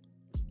squad.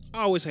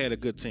 Always had a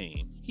good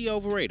team. He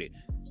overrated.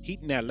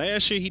 Now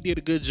last year he did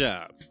a good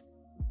job.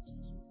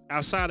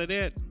 Outside of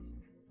that,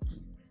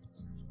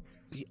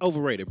 he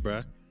overrated,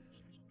 bruh.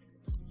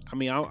 I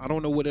mean, I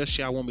don't know what else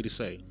y'all want me to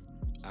say.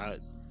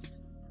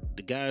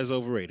 The guy is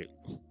overrated.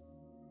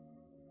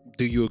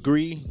 Do you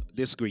agree?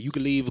 Disagree? You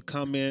can leave a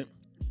comment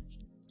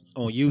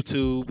on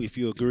YouTube if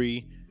you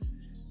agree.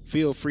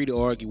 Feel free to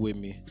argue with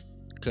me,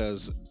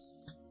 because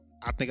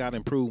I think I'd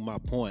improve my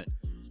point.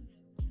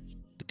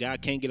 The guy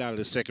can't get out of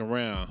the second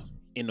round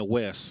in the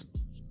West.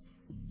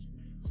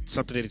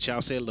 Something that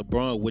y'all said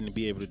LeBron wouldn't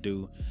be able to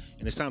do.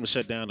 And it's time to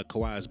shut down the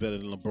Kawhi is better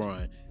than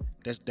LeBron.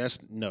 That's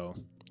no.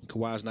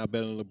 Kawhi's not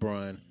better than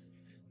LeBron.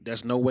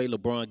 There's no way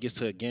LeBron gets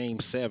to a game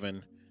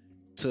 7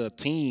 to a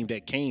team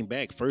that came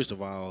back, first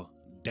of all,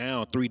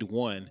 down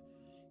 3-1.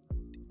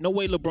 No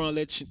way LeBron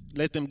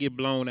let them get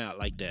blown out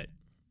like that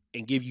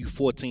and give you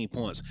 14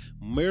 points.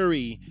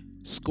 Murray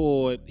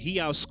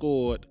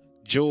outscored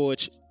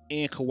George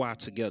and Kawhi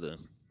together.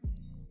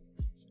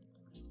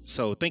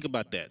 So think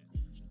about that.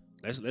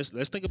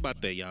 Let's think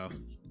about that, y'all.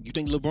 You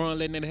think LeBron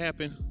letting that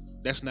happen?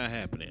 That's not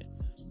happening.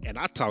 And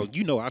I talk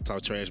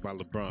trash about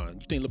LeBron.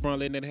 You think LeBron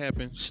letting that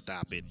happen?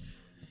 Stop it.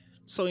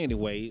 So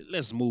anyway,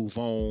 let's move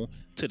on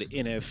to the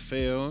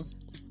NFL.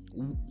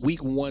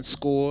 Week 1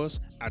 scores.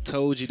 I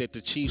told you that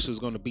the Chiefs was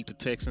going to beat the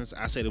Texans.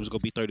 I said it was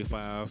going to be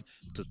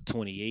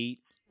 35-28.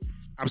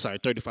 I'm sorry,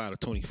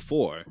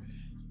 35-24.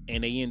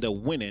 And they end up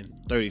winning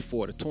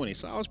 34-20.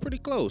 So I was pretty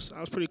close.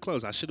 I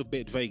should have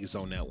bet Vegas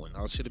on that one. The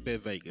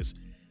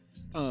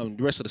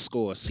rest of the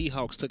score.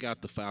 Seahawks took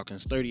out the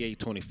Falcons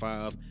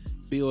 38-25.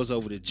 Bills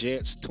over the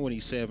Jets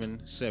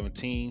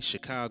 27-17.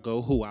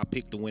 Chicago, who I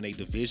picked to win a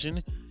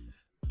division,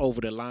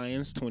 over the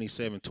Lions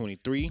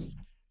 27-23.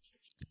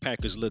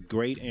 Packers look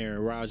great. Aaron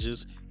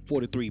Rodgers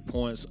 43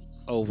 points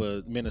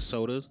over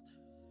Minnesota.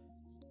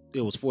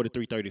 It was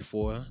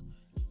 43-34.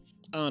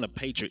 On the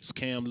Patriots,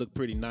 Cam looked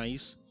pretty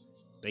nice.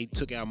 They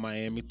took out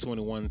Miami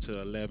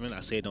 21-11.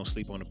 I said don't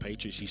sleep on the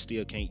Patriots. You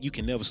still can't. You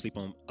can never sleep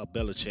on a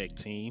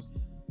Belichick team.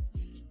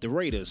 The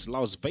Raiders,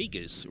 Las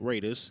Vegas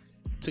Raiders,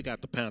 took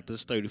out the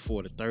Panthers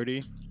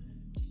 34-30.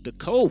 The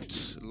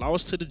Colts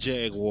lost to the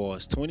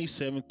Jaguars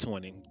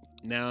 27-20.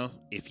 Now,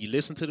 if you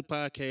listen to the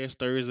podcast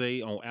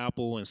Thursday on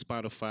Apple and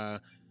Spotify,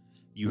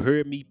 you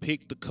heard me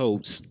pick the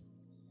Colts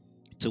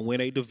to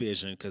win a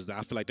division because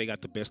I feel like they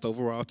got the best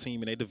overall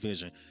team in their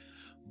division.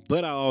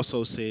 But I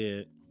also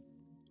said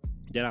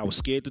that I was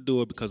scared to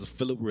do it because of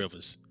Phillip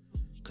Rivers.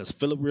 Because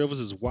Phillip Rivers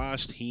is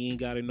washed. He ain't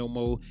got it no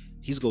more.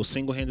 He's going to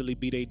single-handedly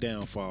be their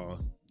downfall.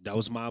 That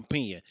was my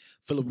opinion.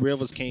 Phillip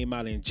Rivers came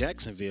out in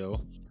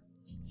Jacksonville,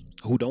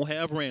 who don't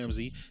have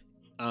Ramsey.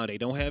 They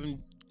don't have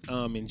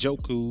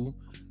Njoku.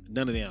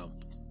 None of them.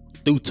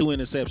 Threw 2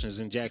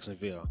 interceptions in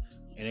Jacksonville.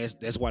 And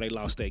that's why they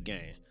lost that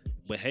game.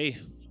 But hey,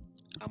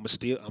 I'ma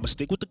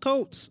stick with the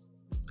Colts.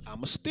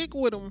 I'ma stick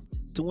with them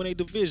to win a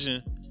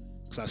division.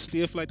 Because I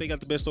still feel like they got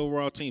the best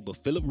overall team. But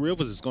Phillip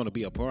Rivers is going to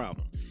be a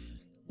problem.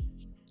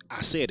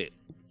 I said it.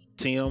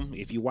 Tim,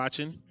 if you're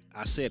watching,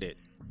 I said it.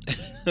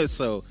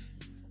 So,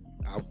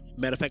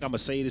 matter of fact, I'm going to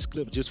say this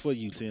clip just for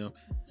you, Tim.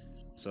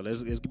 So,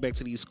 let's get back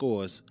to these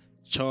scores.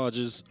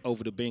 Chargers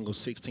over the Bengals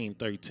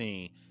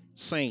 16-13.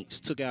 Saints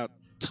took out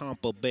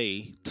Tampa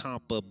Bay,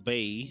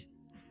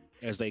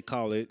 as they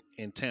call it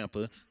in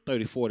Tampa,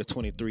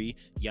 34-23.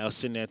 Y'all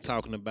sitting there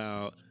talking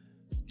about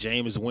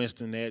Jameis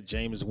Winston that,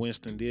 Jameis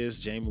Winston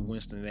this, Jameis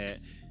Winston that.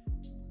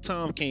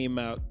 Tom came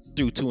out,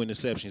 threw 2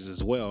 interceptions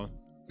as well.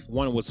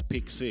 One was a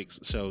pick 6.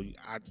 So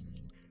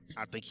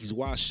I think he's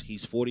washed.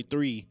 He's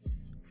 43.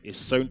 It's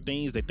certain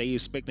things that they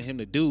expecting him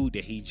to do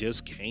that he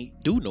just can't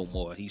do no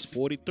more. He's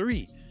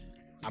 43.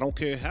 I don't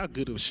care how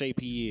good of shape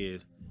he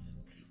is.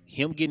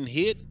 Him getting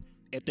hit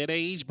at that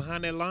age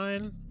behind that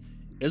line,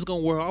 it's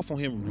going to wear off on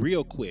him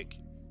real quick.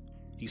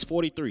 He's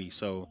 43,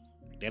 so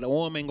that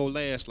arm ain't going to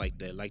last like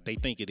that, like they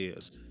think it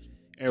is.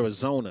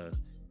 Arizona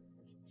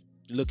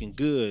looking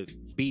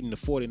good, beating the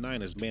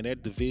 49ers. Man,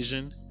 that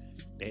division,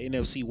 the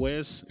NFC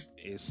West,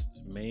 is,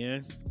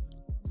 man,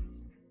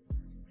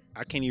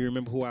 I can't even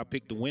remember who I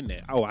picked to win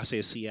that. Oh, I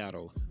said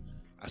Seattle.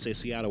 I said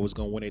Seattle was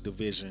going to win that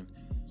division.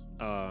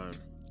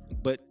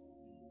 But,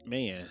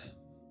 man,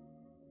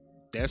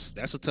 that's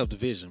a tough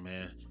division,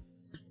 man.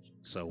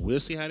 So we'll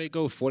see how they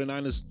go.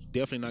 49ers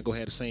definitely not going to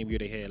have the same year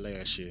they had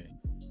last year.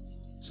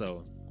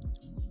 So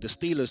the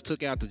Steelers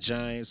took out the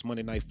Giants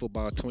Monday Night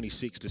Football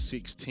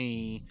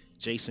 26-16.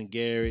 Jason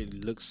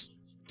Garrett looks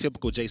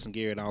typical Jason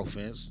Garrett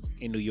offense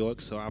in New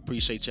York. So I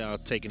appreciate y'all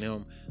taking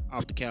him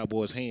off the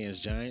Cowboys'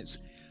 hands, Giants.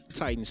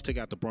 Titans took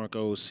out the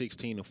Broncos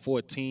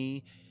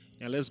 16-14.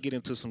 Now let's get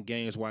into some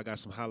games where I got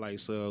some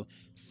highlights of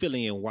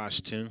Philly and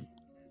Washington,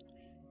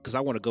 because I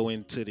want to go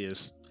into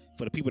this.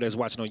 For the people that's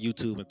watching on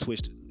YouTube and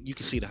Twitch, you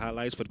can see the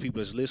highlights. For the people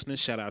that's listening,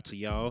 shout out to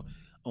y'all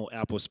on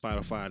Apple,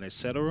 Spotify, and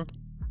etc.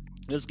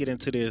 Let's get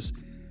into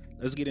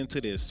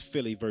this.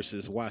 Philly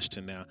versus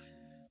Washington now.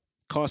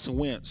 Carson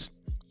Wentz,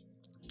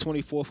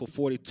 24 for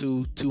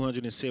 42,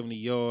 270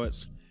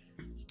 yards,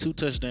 2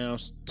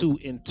 touchdowns, 2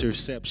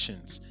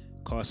 interceptions.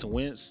 Carson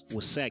Wentz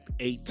was sacked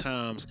 8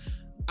 times.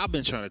 I've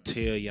been trying to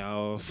tell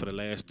y'all for the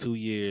last 2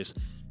 years,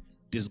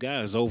 this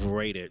guy is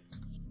overrated.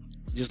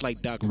 Just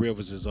like Doc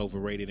Rivers is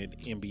overrated in the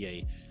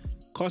NBA.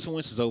 Carson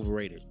Wentz is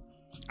overrated.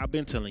 I've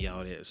been telling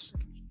y'all this.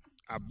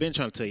 I've been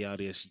trying to tell y'all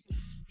this.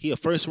 He a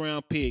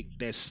first-round pick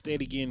that's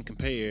steady getting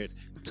compared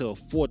to a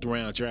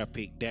 4th-round draft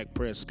pick, Dak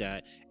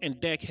Prescott.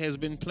 And Dak has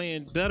been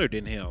playing better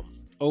than him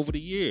over the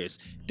years.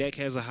 Dak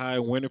has a high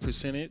winning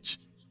percentage.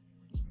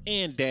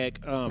 And Dak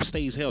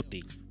stays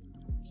healthy.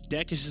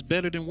 Dak is just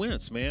better than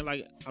Wentz, man.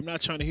 Like, I'm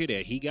not trying to hear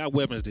that. He got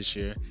weapons this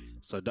year.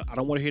 So I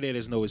don't want to hear that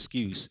as no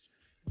excuse.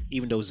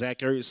 Even though Zach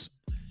Ertz,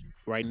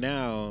 right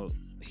now,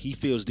 he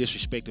feels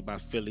disrespected by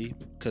Philly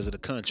because of the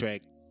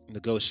contract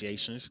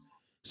negotiations.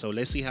 So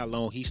let's see how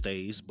long he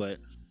stays. But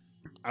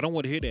I don't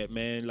want to hear that,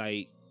 man.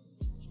 Like,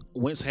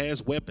 Wentz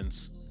has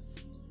weapons.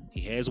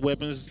 He has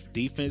weapons.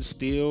 Defense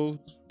still,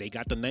 they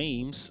got the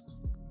names,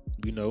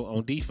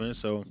 on defense.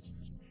 So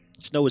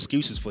there's no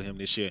excuses for him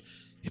this year.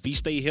 If he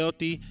stay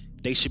healthy,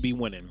 they should be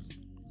winning,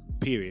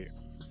 period.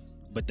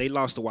 But they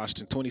lost to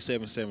Washington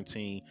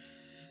 27-17.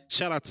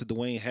 Shout out to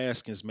Dwayne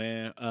Haskins,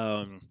 man.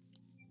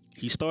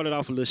 He started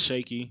off a little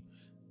shaky,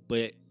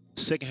 but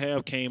second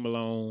half came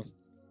along,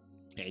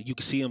 and you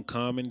can see him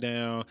calming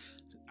down.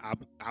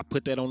 I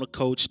put that on the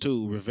coach,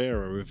 too,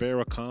 Rivera.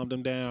 Rivera calmed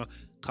him down,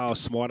 called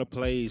smarter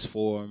plays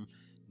for him,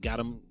 got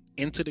him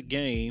into the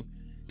game.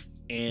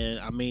 And,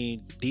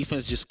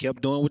 defense just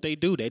kept doing what they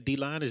do. That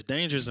D-line is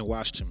dangerous in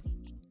Washington.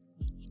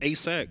 8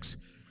 sacks.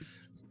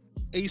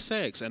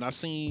 And I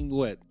seen,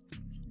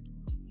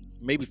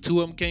 maybe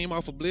 2 of them came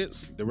off a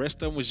blitz. The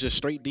rest of them was just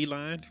straight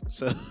D-line.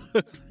 So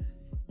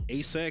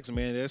 8 sacks,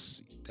 man.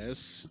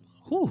 That's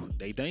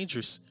they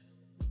dangerous.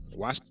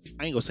 I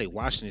ain't gonna say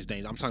Washington is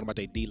dangerous. I'm talking about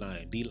their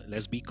D-line.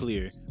 Let's be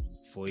clear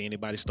before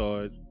anybody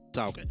start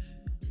talking.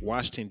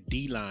 Washington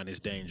D-line is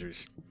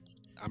dangerous.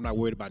 I'm not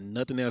worried about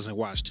nothing else in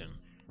Washington.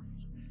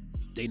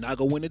 They not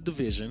gonna win the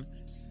division.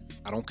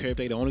 I don't care if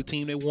they the only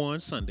team that won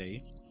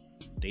Sunday.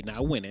 They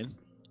not winning.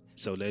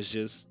 So let's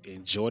just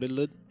enjoy the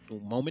little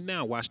moment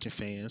now, Washington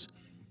fans.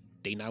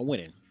 They not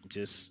winning.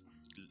 Just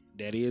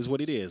that is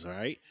what it is, all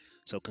right?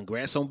 So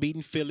congrats on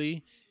beating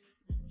Philly.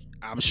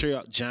 I'm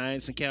sure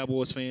Giants and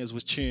Cowboys fans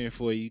was cheering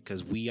for you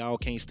because we all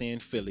can't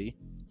stand Philly,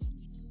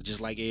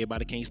 just like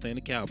everybody can't stand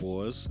the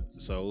Cowboys.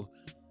 So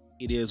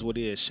it is what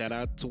it is. Shout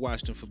out to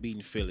Washington for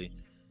beating Philly.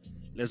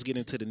 Let's get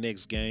into the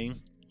next game.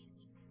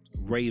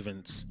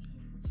 Ravens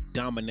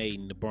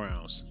dominating the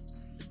Browns.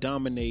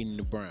 Dominating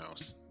the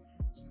Browns.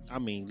 I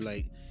mean,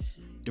 like,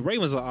 the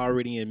Ravens are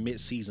already in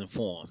mid-season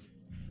form,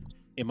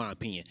 in my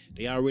opinion.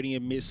 They already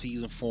in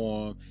mid-season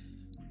form.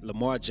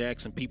 Lamar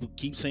Jackson, people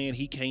keep saying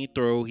he can't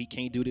throw, he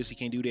can't do this, he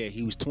can't do that.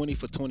 He was 20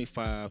 for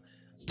 25,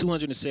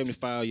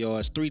 275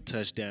 yards, 3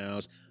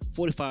 touchdowns,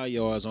 45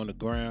 yards on the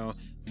ground.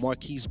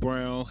 Marquise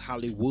Brown,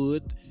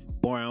 Hollywood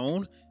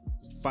Brown,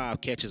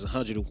 5 catches,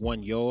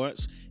 101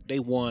 yards. They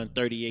won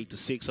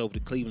 38-6 over the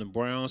Cleveland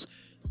Browns.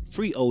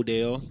 Free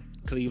Odell,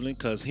 Cleveland,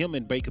 because him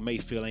and Baker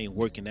Mayfield ain't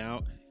working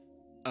out.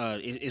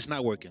 It's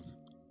not working.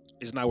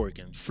 It's not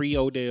working. Free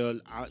Odell.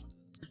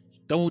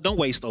 Don't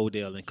waste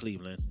Odell in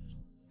Cleveland.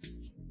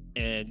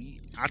 And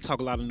I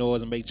talk a lot of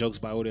noise and make jokes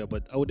about Odell,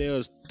 but Odell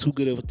is too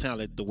good of a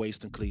talent to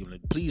waste in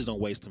Cleveland. Please don't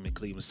waste him in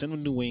Cleveland. Send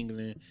him to New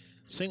England.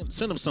 Send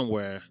him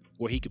somewhere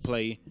where he could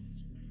play,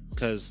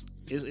 because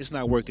it's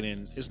not working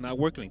in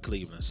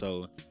Cleveland.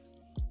 So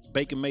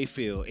Baker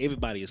Mayfield,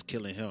 everybody is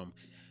killing him.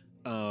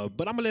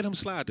 But I'm gonna let him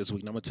slide this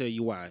week, and I'm gonna tell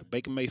you why.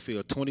 Baker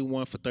Mayfield,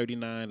 21 for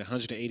 39,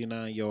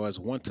 189 yards,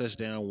 1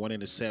 touchdown, 1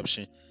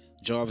 interception.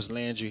 Jarvis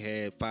Landry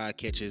had 5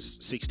 catches,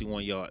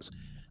 61 yards.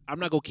 I'm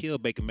not gonna kill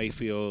Baker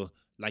Mayfield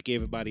like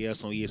everybody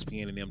else on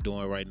ESPN and them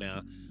doing right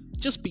now,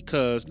 just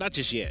because, not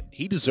just yet.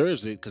 He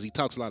deserves it because he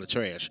talks a lot of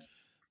trash.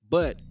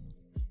 But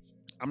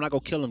I'm not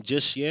gonna kill him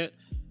just yet.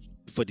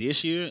 For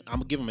this year, I'm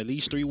gonna give him at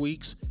least 3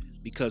 weeks,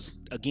 because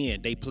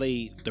again, they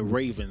played the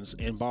Ravens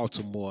in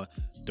Baltimore.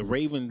 The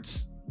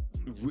Ravens,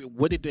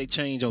 what did they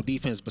change on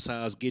defense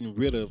besides getting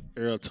rid of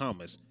Earl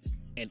Thomas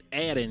and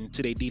adding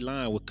to their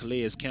D-line with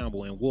Calais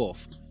Campbell and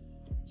Wolf?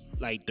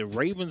 Like, the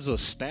Ravens are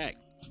stacked.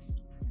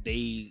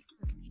 They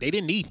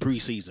didn't need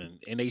preseason,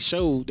 and they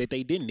showed that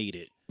they didn't need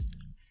it.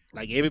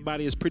 Like,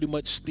 everybody is pretty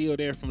much still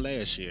there from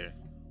last year.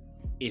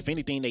 If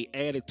anything, they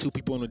added 2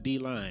 people on the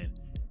D-line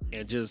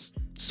and just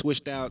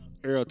switched out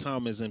Earl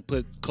Thomas and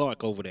put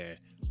Clark over there.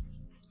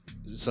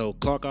 So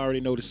Clark already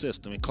know the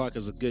system, and Clark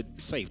is a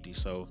good safety.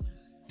 So,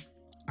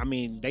 I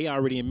mean, they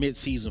already in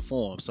mid-season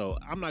form. So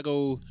I'm not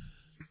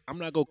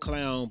gonna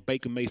clown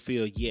Baker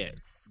Mayfield yet.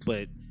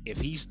 But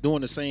if he's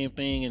doing the same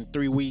thing in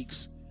 3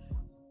 weeks,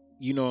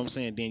 you know what I'm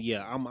saying, then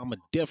yeah, I'm gonna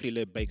definitely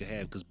let Baker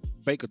have, because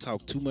Baker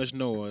talked too much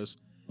noise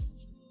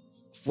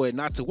for it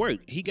not to work.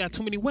 He got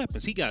too many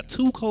weapons. He got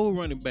 2 cold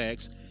running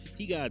backs.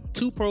 He got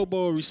 2 Pro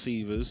Bowl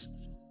receivers.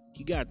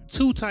 He got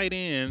 2 tight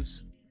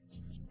ends.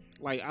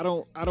 Like, I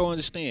don't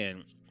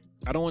understand.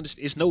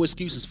 It's no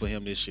excuses for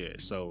him this year.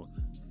 So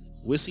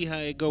we'll see how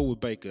it go with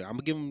Baker. I'm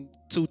gonna give him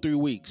 2-3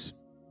 weeks.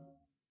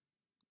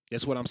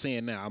 That's what I'm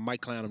saying now. I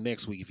might clown him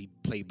next week if he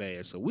play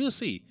bad. So we'll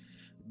see.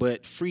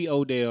 But free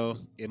Odell,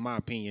 in my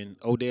opinion.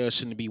 Odell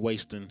shouldn't be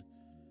wasting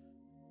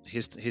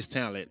his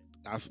talent.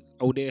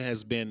 Odell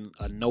has been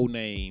a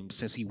no-name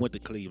since he went to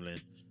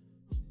Cleveland.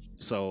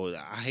 So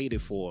I hate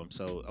it for him.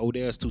 So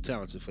Odell's too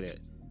talented for that.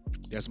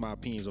 That's my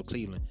opinions on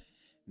Cleveland.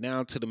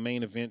 Now to the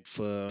main event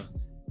for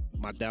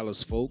my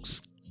Dallas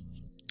folks.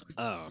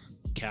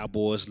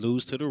 Cowboys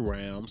lose to the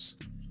Rams,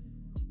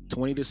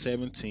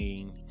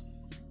 20-17.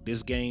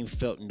 This game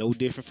felt no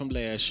different from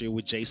last year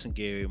with Jason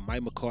Garrett.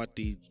 Mike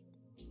McCarthy,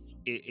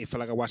 it felt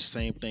like I watched the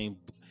same thing.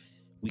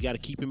 We got to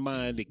keep in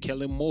mind that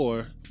Kellen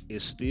Moore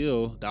is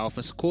still the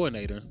offensive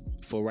coordinator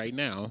for right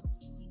now.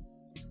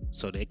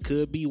 So that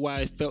could be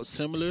why it felt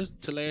similar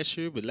to last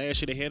year. But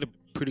last year they had a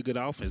pretty good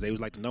offense. They was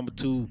like the number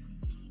 2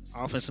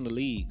 offense in the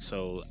league.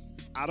 So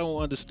I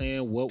don't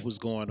understand what was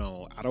going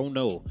on. I don't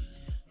know.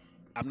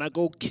 I'm not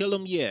going to kill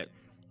him yet.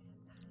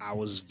 I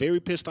was very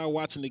pissed off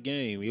watching the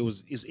game.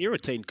 It's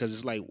irritating because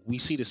it's like we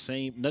see the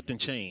same, nothing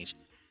changed.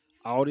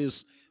 All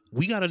this,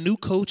 we got a new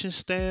coaching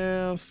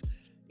staff.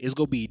 It's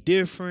going to be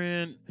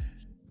different.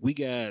 We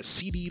got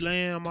CeeDee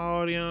Lamb,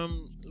 all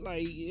them.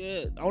 Like,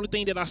 yeah, the only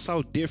thing that I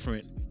saw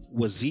different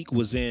was Zeke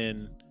was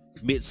in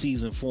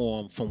mid-season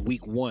form from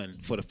week 1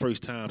 for the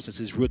first time since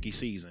his rookie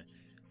season.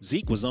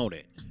 Zeke was on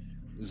it.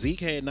 Zeke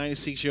had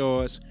 96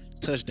 yards,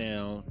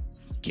 touchdown,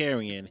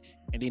 carrying,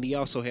 and then he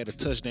also had a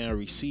touchdown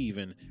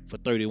receiving for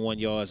 31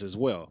 yards as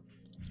well.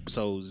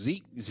 So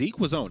Zeke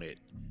was on it.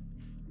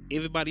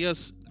 Everybody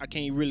else, I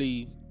can't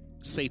really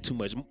say too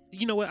much.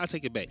 You know what? I'll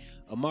take it back.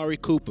 Amari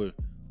Cooper,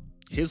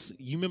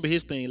 you remember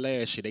his thing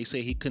last year. They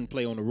said he couldn't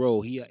play on the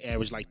road. He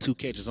averaged like 2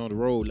 catches on the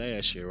road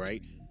last year,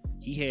 right?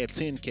 He had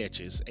 10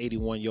 catches,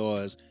 81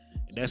 yards,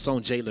 and that's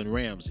on Jalen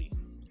Ramsey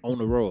on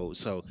the road.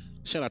 So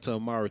shout out to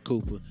Amari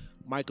Cooper.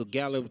 Michael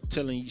Gallup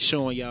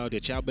showing y'all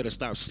that y'all better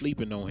stop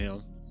sleeping on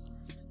him.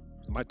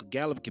 Michael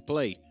Gallup can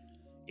play.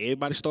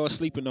 Everybody started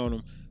sleeping on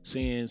him.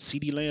 saying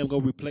CeeDee Lamb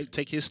go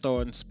take his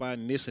starting spot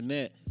and this and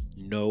that.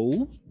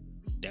 No,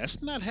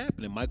 that's not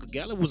happening. Michael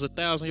Gallup was a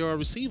 1,000-yard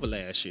receiver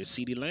last year.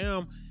 CeeDee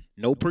Lamb,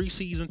 no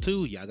preseason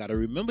too. Y'all got to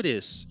remember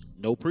this.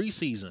 No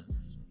preseason.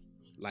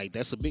 Like,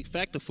 that's a big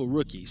factor for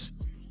rookies.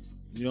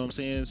 You know what I'm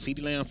saying?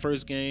 CeeDee Lamb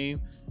first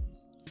game.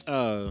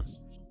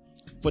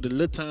 For the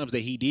little times that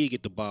he did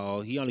get the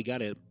ball, he only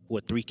got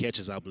 3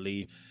 catches, I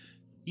believe.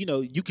 You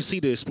know, you can see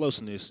the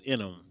explosiveness in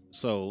him.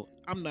 So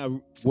I'm not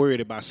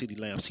worried about CeeDee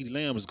Lamb. CeeDee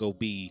Lamb is going to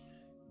be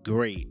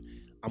great.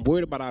 I'm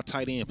worried about our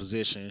tight end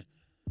position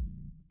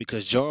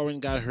because Jarwin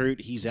got hurt.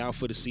 He's out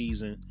for the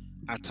season.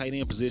 Our tight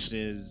end position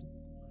is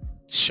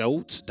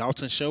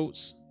Dalton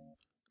Schultz.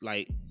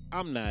 Like,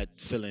 I'm not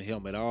feeling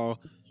him at all.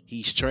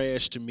 He's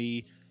trash to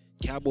me.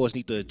 Cowboys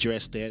need to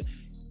address that.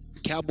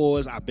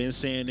 Cowboys, I've been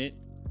saying it,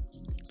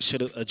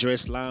 should have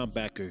addressed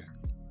linebacker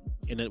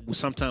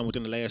sometime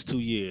within the last 2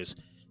 years.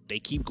 They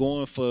keep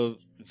going for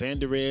Van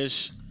Der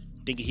Esch,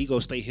 thinking he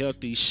gonna stay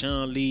healthy.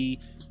 Sean Lee,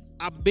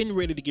 I've been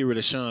ready to get rid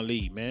of Sean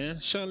Lee, man.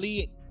 Sean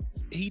Lee,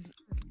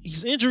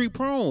 he's injury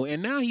prone,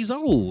 and now he's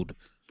old.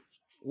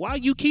 Why are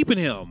you keeping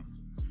him?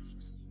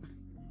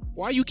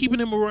 Why are you keeping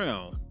him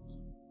around?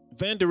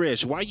 Van Der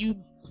Esch, why are you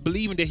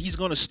believing that he's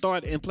gonna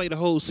start and play the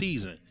whole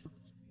season?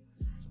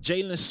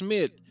 Jalen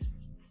Smith,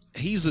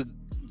 he's a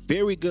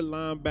very good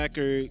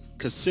linebacker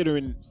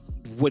considering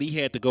what he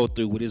had to go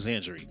through with his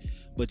injury.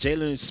 But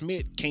Jalen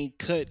Smith can't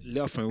cut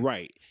left and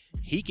right.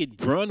 He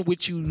could run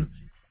with you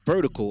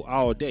vertical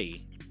all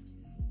day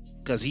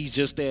because he's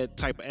just that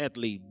type of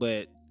athlete.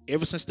 But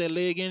ever since that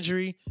leg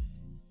injury,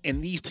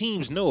 and these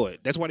teams know it,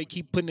 that's why they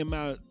keep putting him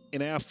out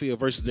in the outfield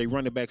versus their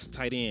running backs and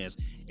tight ends.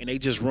 And they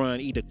just run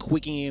either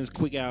quick ins,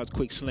 quick outs,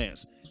 quick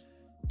slants.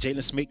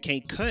 Jalen Smith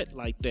can't cut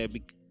like that.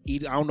 I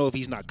don't know if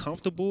he's not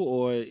comfortable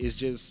or it's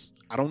just,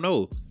 I don't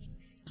know.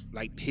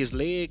 Like, his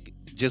leg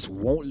just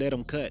won't let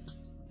him cut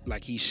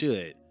like he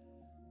should.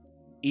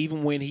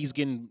 Even when he's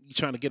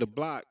trying to get a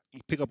block,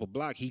 pick up a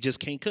block, he just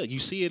can't cut. You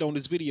see it on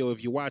this video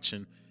if you're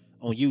watching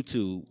on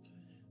YouTube.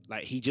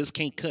 Like, he just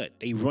can't cut.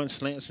 They run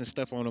slants and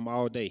stuff on him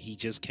all day. He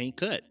just can't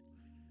cut.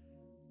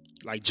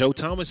 Like, Joe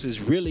Thomas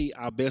is really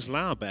our best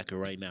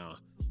linebacker right now.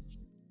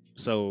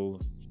 So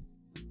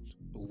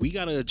we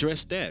got to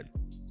address that.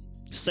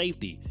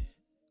 Safety.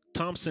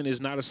 Thompson is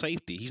not a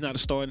safety. He's not a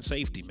starting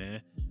safety,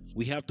 man.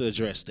 We have to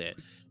address that.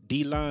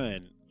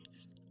 D-line,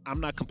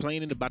 I'm not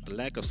complaining about the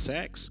lack of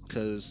sacks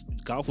because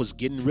Goff was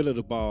getting rid of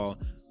the ball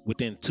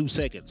within 2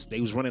 seconds.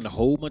 They was running a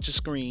whole bunch of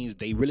screens.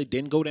 They really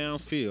didn't go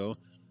downfield.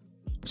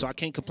 So I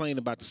can't complain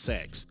about the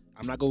sacks.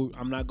 I'm not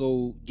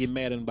go get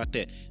mad at them about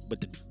that.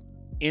 But the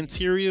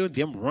interior,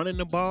 them running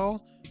the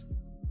ball,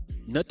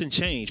 nothing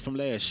changed from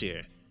last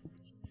year.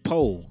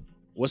 Poe,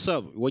 what's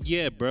up? What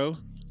you at, bro?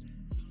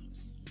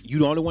 You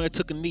the only one that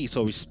took a knee,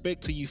 so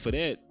respect to you for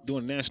that,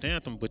 doing the national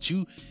anthem. But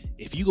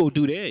if you go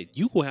do that,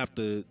 you go have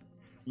to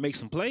make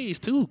some plays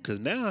too, because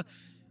now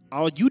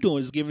all you doing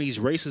is giving these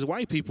racist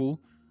white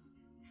people,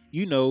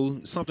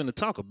 something to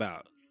talk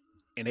about.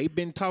 And they've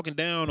been talking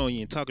down on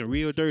you and talking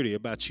real dirty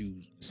about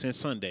you since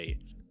Sunday.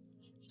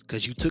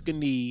 Because you took a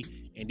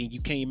knee and then you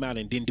came out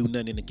and didn't do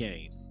nothing in the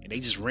game. And they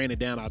just ran it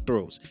down our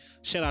throats.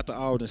 Shout out to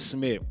Aldon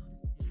Smith.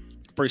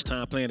 First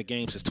time playing the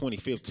game since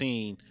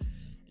 2015.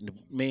 And the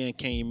man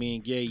came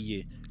in, gave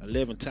you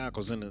 11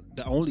 tackles and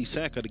the only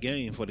sack of the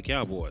game for the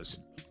Cowboys.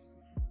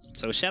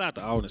 So shout out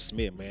to Aldon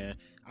Smith, man.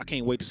 I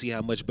can't wait to see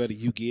how much better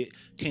you get.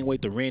 Can't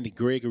wait to Randy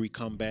Gregory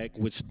come back,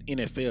 which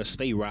NFL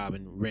stay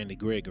robbing Randy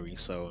Gregory.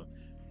 So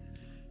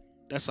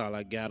that's all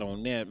I got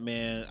on that,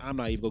 man. I'm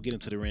not even going to get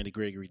into the Randy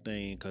Gregory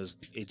thing because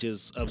it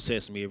just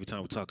upsets me every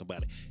time we talk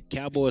about it.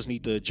 Cowboys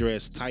need to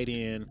address tight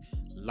end,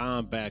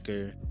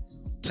 linebacker,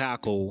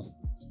 tackle,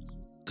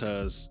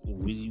 because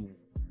we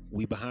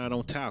behind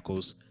on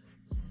tackles.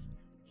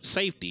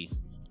 Safety,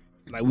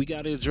 like, we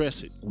got to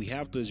address it. We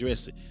have to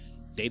address it.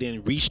 They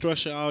didn't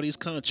restructure all these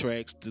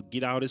contracts to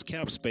get all this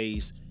cap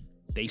space.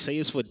 They say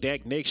it's for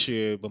Dak next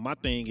year, but my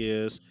thing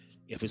is,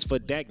 if it's for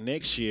Dak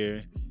next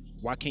year,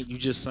 why can't you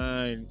just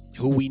sign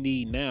who we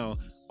need now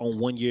on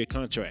 1-year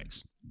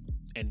contracts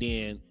and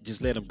then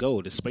just let them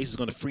go? The space is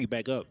going to free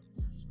back up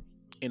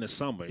in the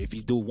summer if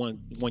you do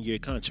one-year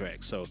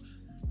contract. So,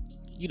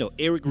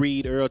 Eric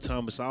Reed, Earl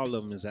Thomas, all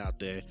of them is out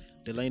there.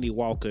 Delaney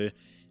Walker,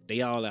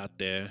 they all out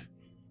there.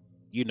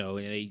 And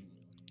they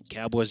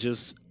Cowboys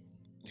just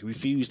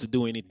refuse to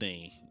do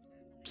anything.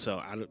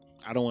 So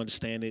I don't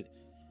understand it.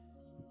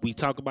 We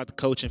talk about the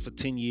coaching for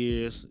 10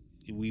 years.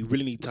 We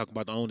really need to talk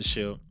about the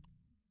ownership.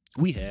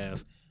 We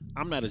have.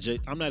 I'm not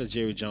a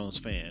Jerry Jones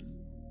fan.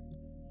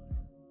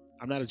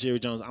 I'm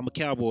a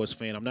Cowboys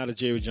fan. I'm not a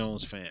Jerry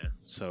Jones fan.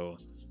 So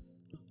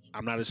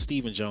I'm not a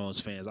Stephen Jones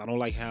fan. I don't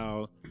like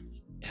how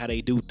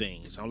they do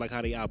things. I don't like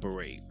how they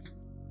operate.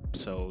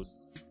 So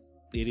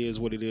it is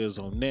what it is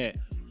on that.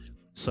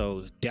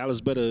 So Dallas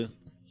better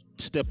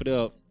step it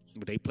up.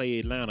 They play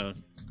Atlanta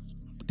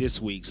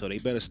this week, so they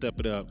better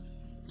step it up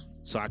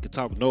so I can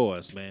talk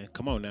noise, man.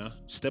 Come on now.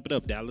 Step it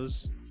up,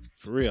 Dallas.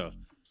 For real.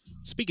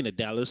 Speaking of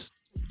Dallas,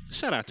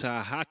 shout out to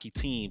our hockey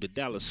team, the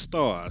Dallas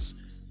Stars.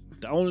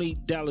 the only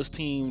Dallas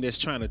team that's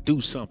trying to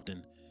do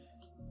something.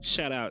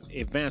 Shout out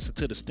advancing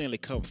to the Stanley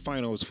Cup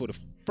Finals for the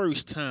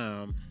first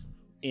time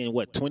in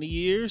 20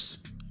 years?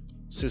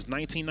 Since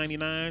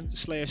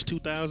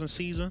 1999/2000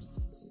 season.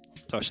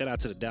 So shout out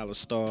to the Dallas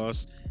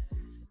Stars.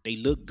 They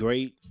look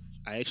great.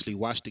 I actually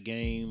watched the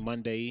game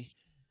Monday.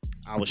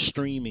 I was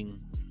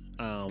streaming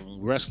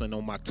wrestling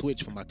on my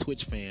Twitch for my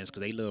Twitch fans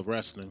because they love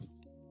wrestling,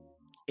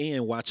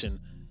 and watching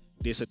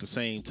this at the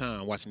same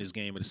time, watching this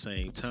game at the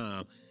same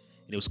time.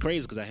 And it was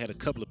crazy because I had a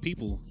couple of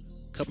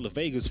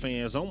Vegas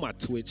fans on my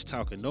Twitch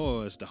talking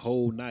noise the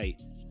whole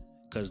night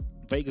because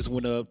Vegas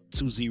went up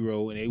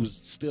 2-0 and it was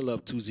still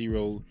up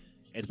 2-0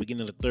 at the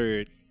beginning of the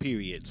third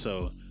period.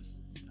 So,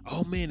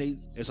 oh man,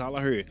 that's all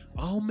I heard.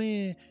 Oh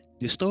man,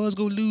 the Stars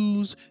go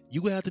lose.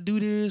 You gonna have to do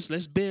this.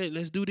 Let's bet.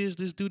 Let's do this.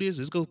 Let's do this.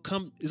 It's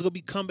gonna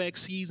be comeback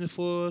season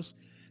for us.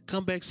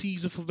 Comeback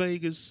season for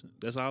Vegas.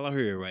 That's all I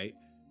heard, right?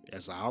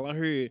 That's all I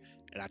heard.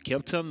 And I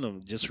kept telling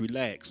them, just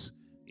relax.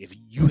 If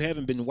you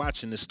haven't been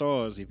watching the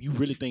Stars, if you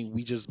really think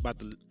we just about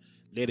to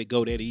let it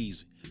go that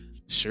easy.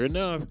 Sure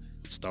enough,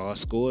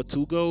 Stars scored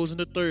 2 goals in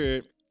the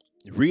third.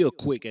 Real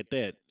quick at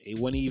that. It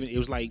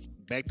was like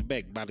back to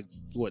back, about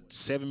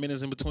 7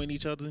 minutes in between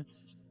each other.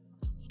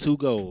 2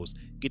 goals.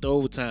 Get to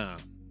overtime.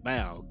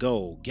 Bow,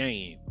 goal,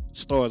 game.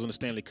 Stars in the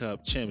Stanley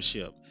Cup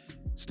Championship.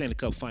 Stanley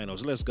Cup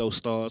Finals. Let's go,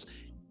 Stars.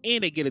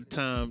 And they get a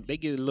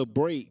little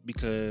break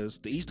because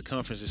the Eastern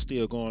Conference is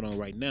still going on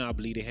right now. I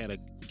believe they had a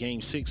game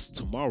 6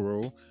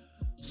 tomorrow.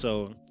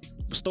 So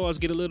Stars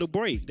get a little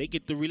break. They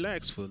get to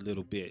relax for a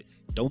little bit.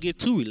 Don't get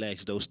too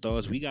relaxed though,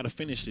 Stars. We got to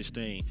finish this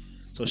thing.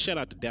 So shout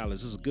out to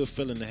Dallas. It's a good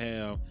feeling to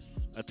have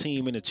a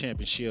team in the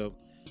championship,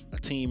 a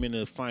team in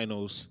the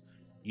finals,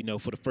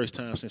 for the first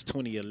time since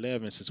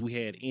 2011, since we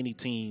had any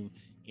team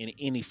in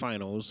any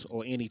finals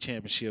or any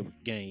championship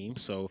game.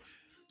 So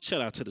shout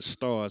out to the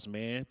Stars,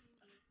 man.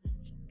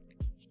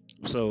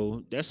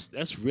 So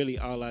that's really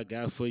all I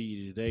got for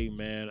you today,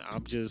 man.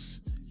 I'm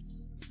just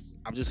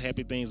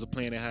happy things are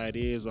playing how it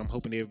is. I'm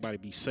hoping everybody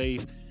be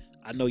safe.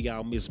 I know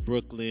y'all miss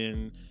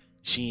Brooklyn,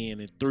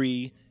 Jen, and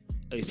 3.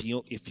 If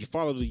you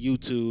follow the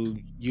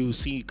YouTube, you'll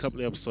see a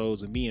couple of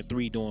episodes of me and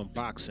 3 doing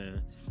boxing.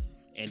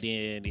 And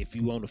then if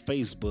you on the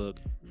Facebook,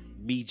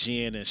 me,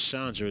 Jen, and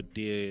Chandra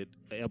did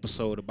an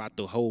episode about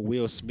the whole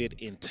Will Smith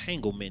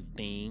entanglement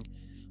thing,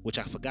 which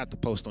I forgot to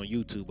post on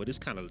YouTube, but it's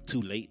kind of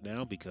too late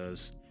now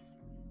because,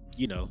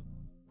 the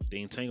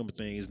entanglement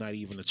thing is not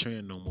even a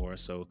trend no more.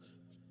 So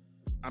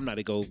I'm not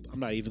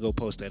even gonna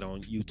post that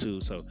on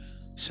YouTube. So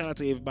shout out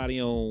to everybody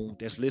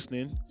that's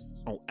listening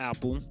on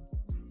Apple.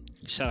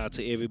 Shout out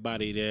to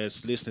everybody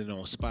that's listening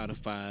on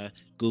Spotify,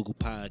 Google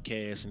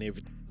Podcasts, and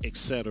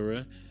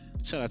etc.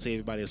 Shout out to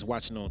everybody that's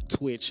watching on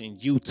Twitch and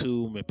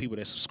YouTube and people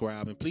that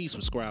subscribe. And please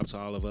subscribe to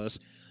all of us.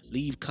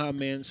 Leave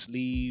comments,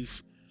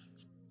 leave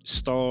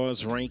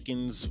stars,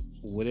 rankings,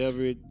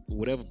 whatever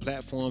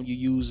platform you're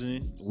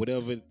using,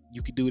 whatever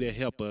you can do to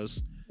help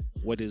us,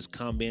 whether it's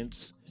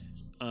comments,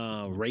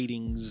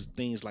 ratings,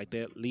 things like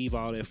that. Leave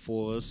all that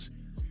for us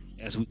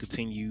as we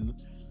continue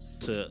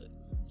to,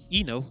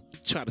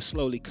 try to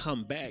slowly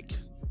come back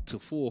to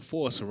full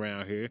force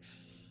around here.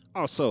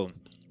 Also,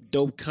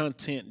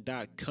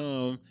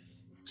 dopecontent.com.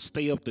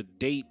 Stay up to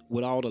date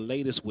with all the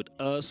latest with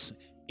us,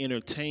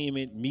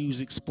 entertainment,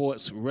 music,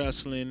 sports,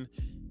 wrestling,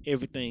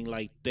 everything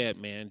like that,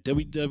 man.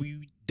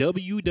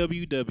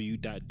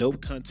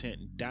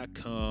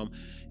 www.dopecontent.com.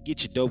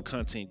 Get your dope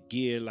content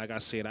gear. Like I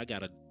said, I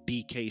got a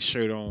DK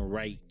shirt on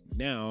right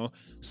now.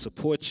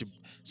 Support your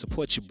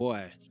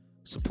boy.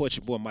 Support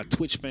your boy. My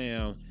Twitch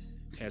fam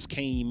has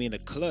came in a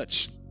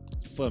clutch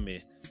for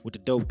me with the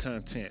dope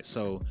content.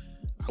 So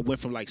I went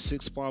from like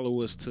 6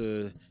 followers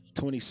to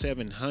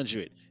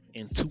 2,700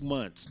 in 2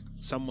 months.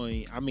 I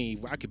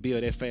could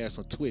build that fast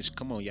on Twitch.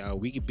 Come on, y'all.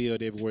 We can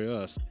build everywhere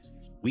else.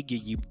 We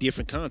give you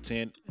different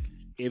content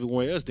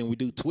everywhere else than we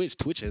do Twitch.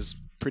 Twitch has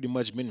pretty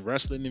much been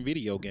wrestling and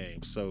video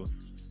games. So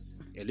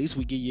at least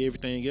we give you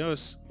everything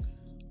else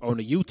on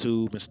the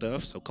YouTube and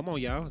stuff. So come on,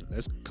 y'all.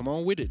 Let's come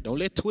on with it. Don't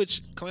let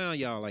Twitch clown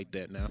y'all like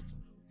that now.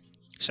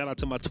 Shout out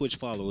to my Twitch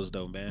followers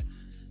though, man.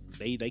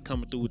 They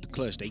coming through with the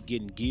clutch. They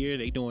getting gear.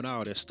 They doing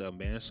all that stuff,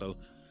 man. So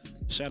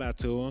shout out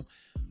to them.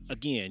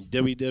 Again,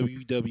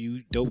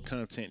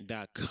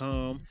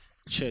 www.dopecontent.com.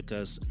 Check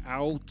us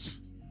out.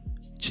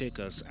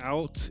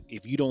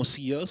 If you don't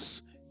see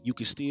us, you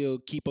can still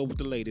keep up with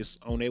the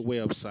latest on that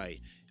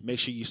website. Make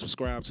sure you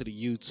subscribe to the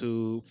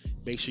YouTube.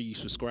 Make sure you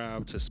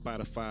subscribe to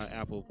Spotify,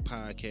 Apple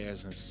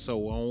Podcasts, and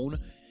so on.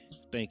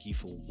 Thank you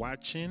for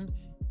watching.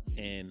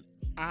 And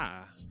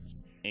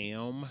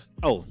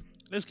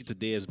let's get to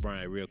Dez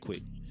Bryant real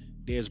quick.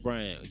 Dez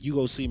Bryant, you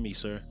go see me,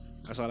 sir.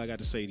 That's all I got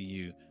to say to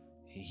you.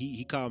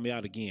 He called me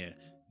out again.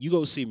 You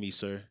go see me,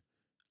 sir.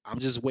 I'm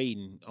just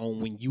waiting on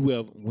when you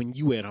at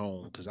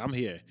home, because I'm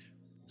here.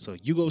 So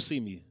you go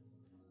see me.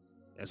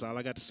 That's all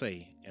I got to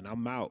say. And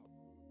I'm out.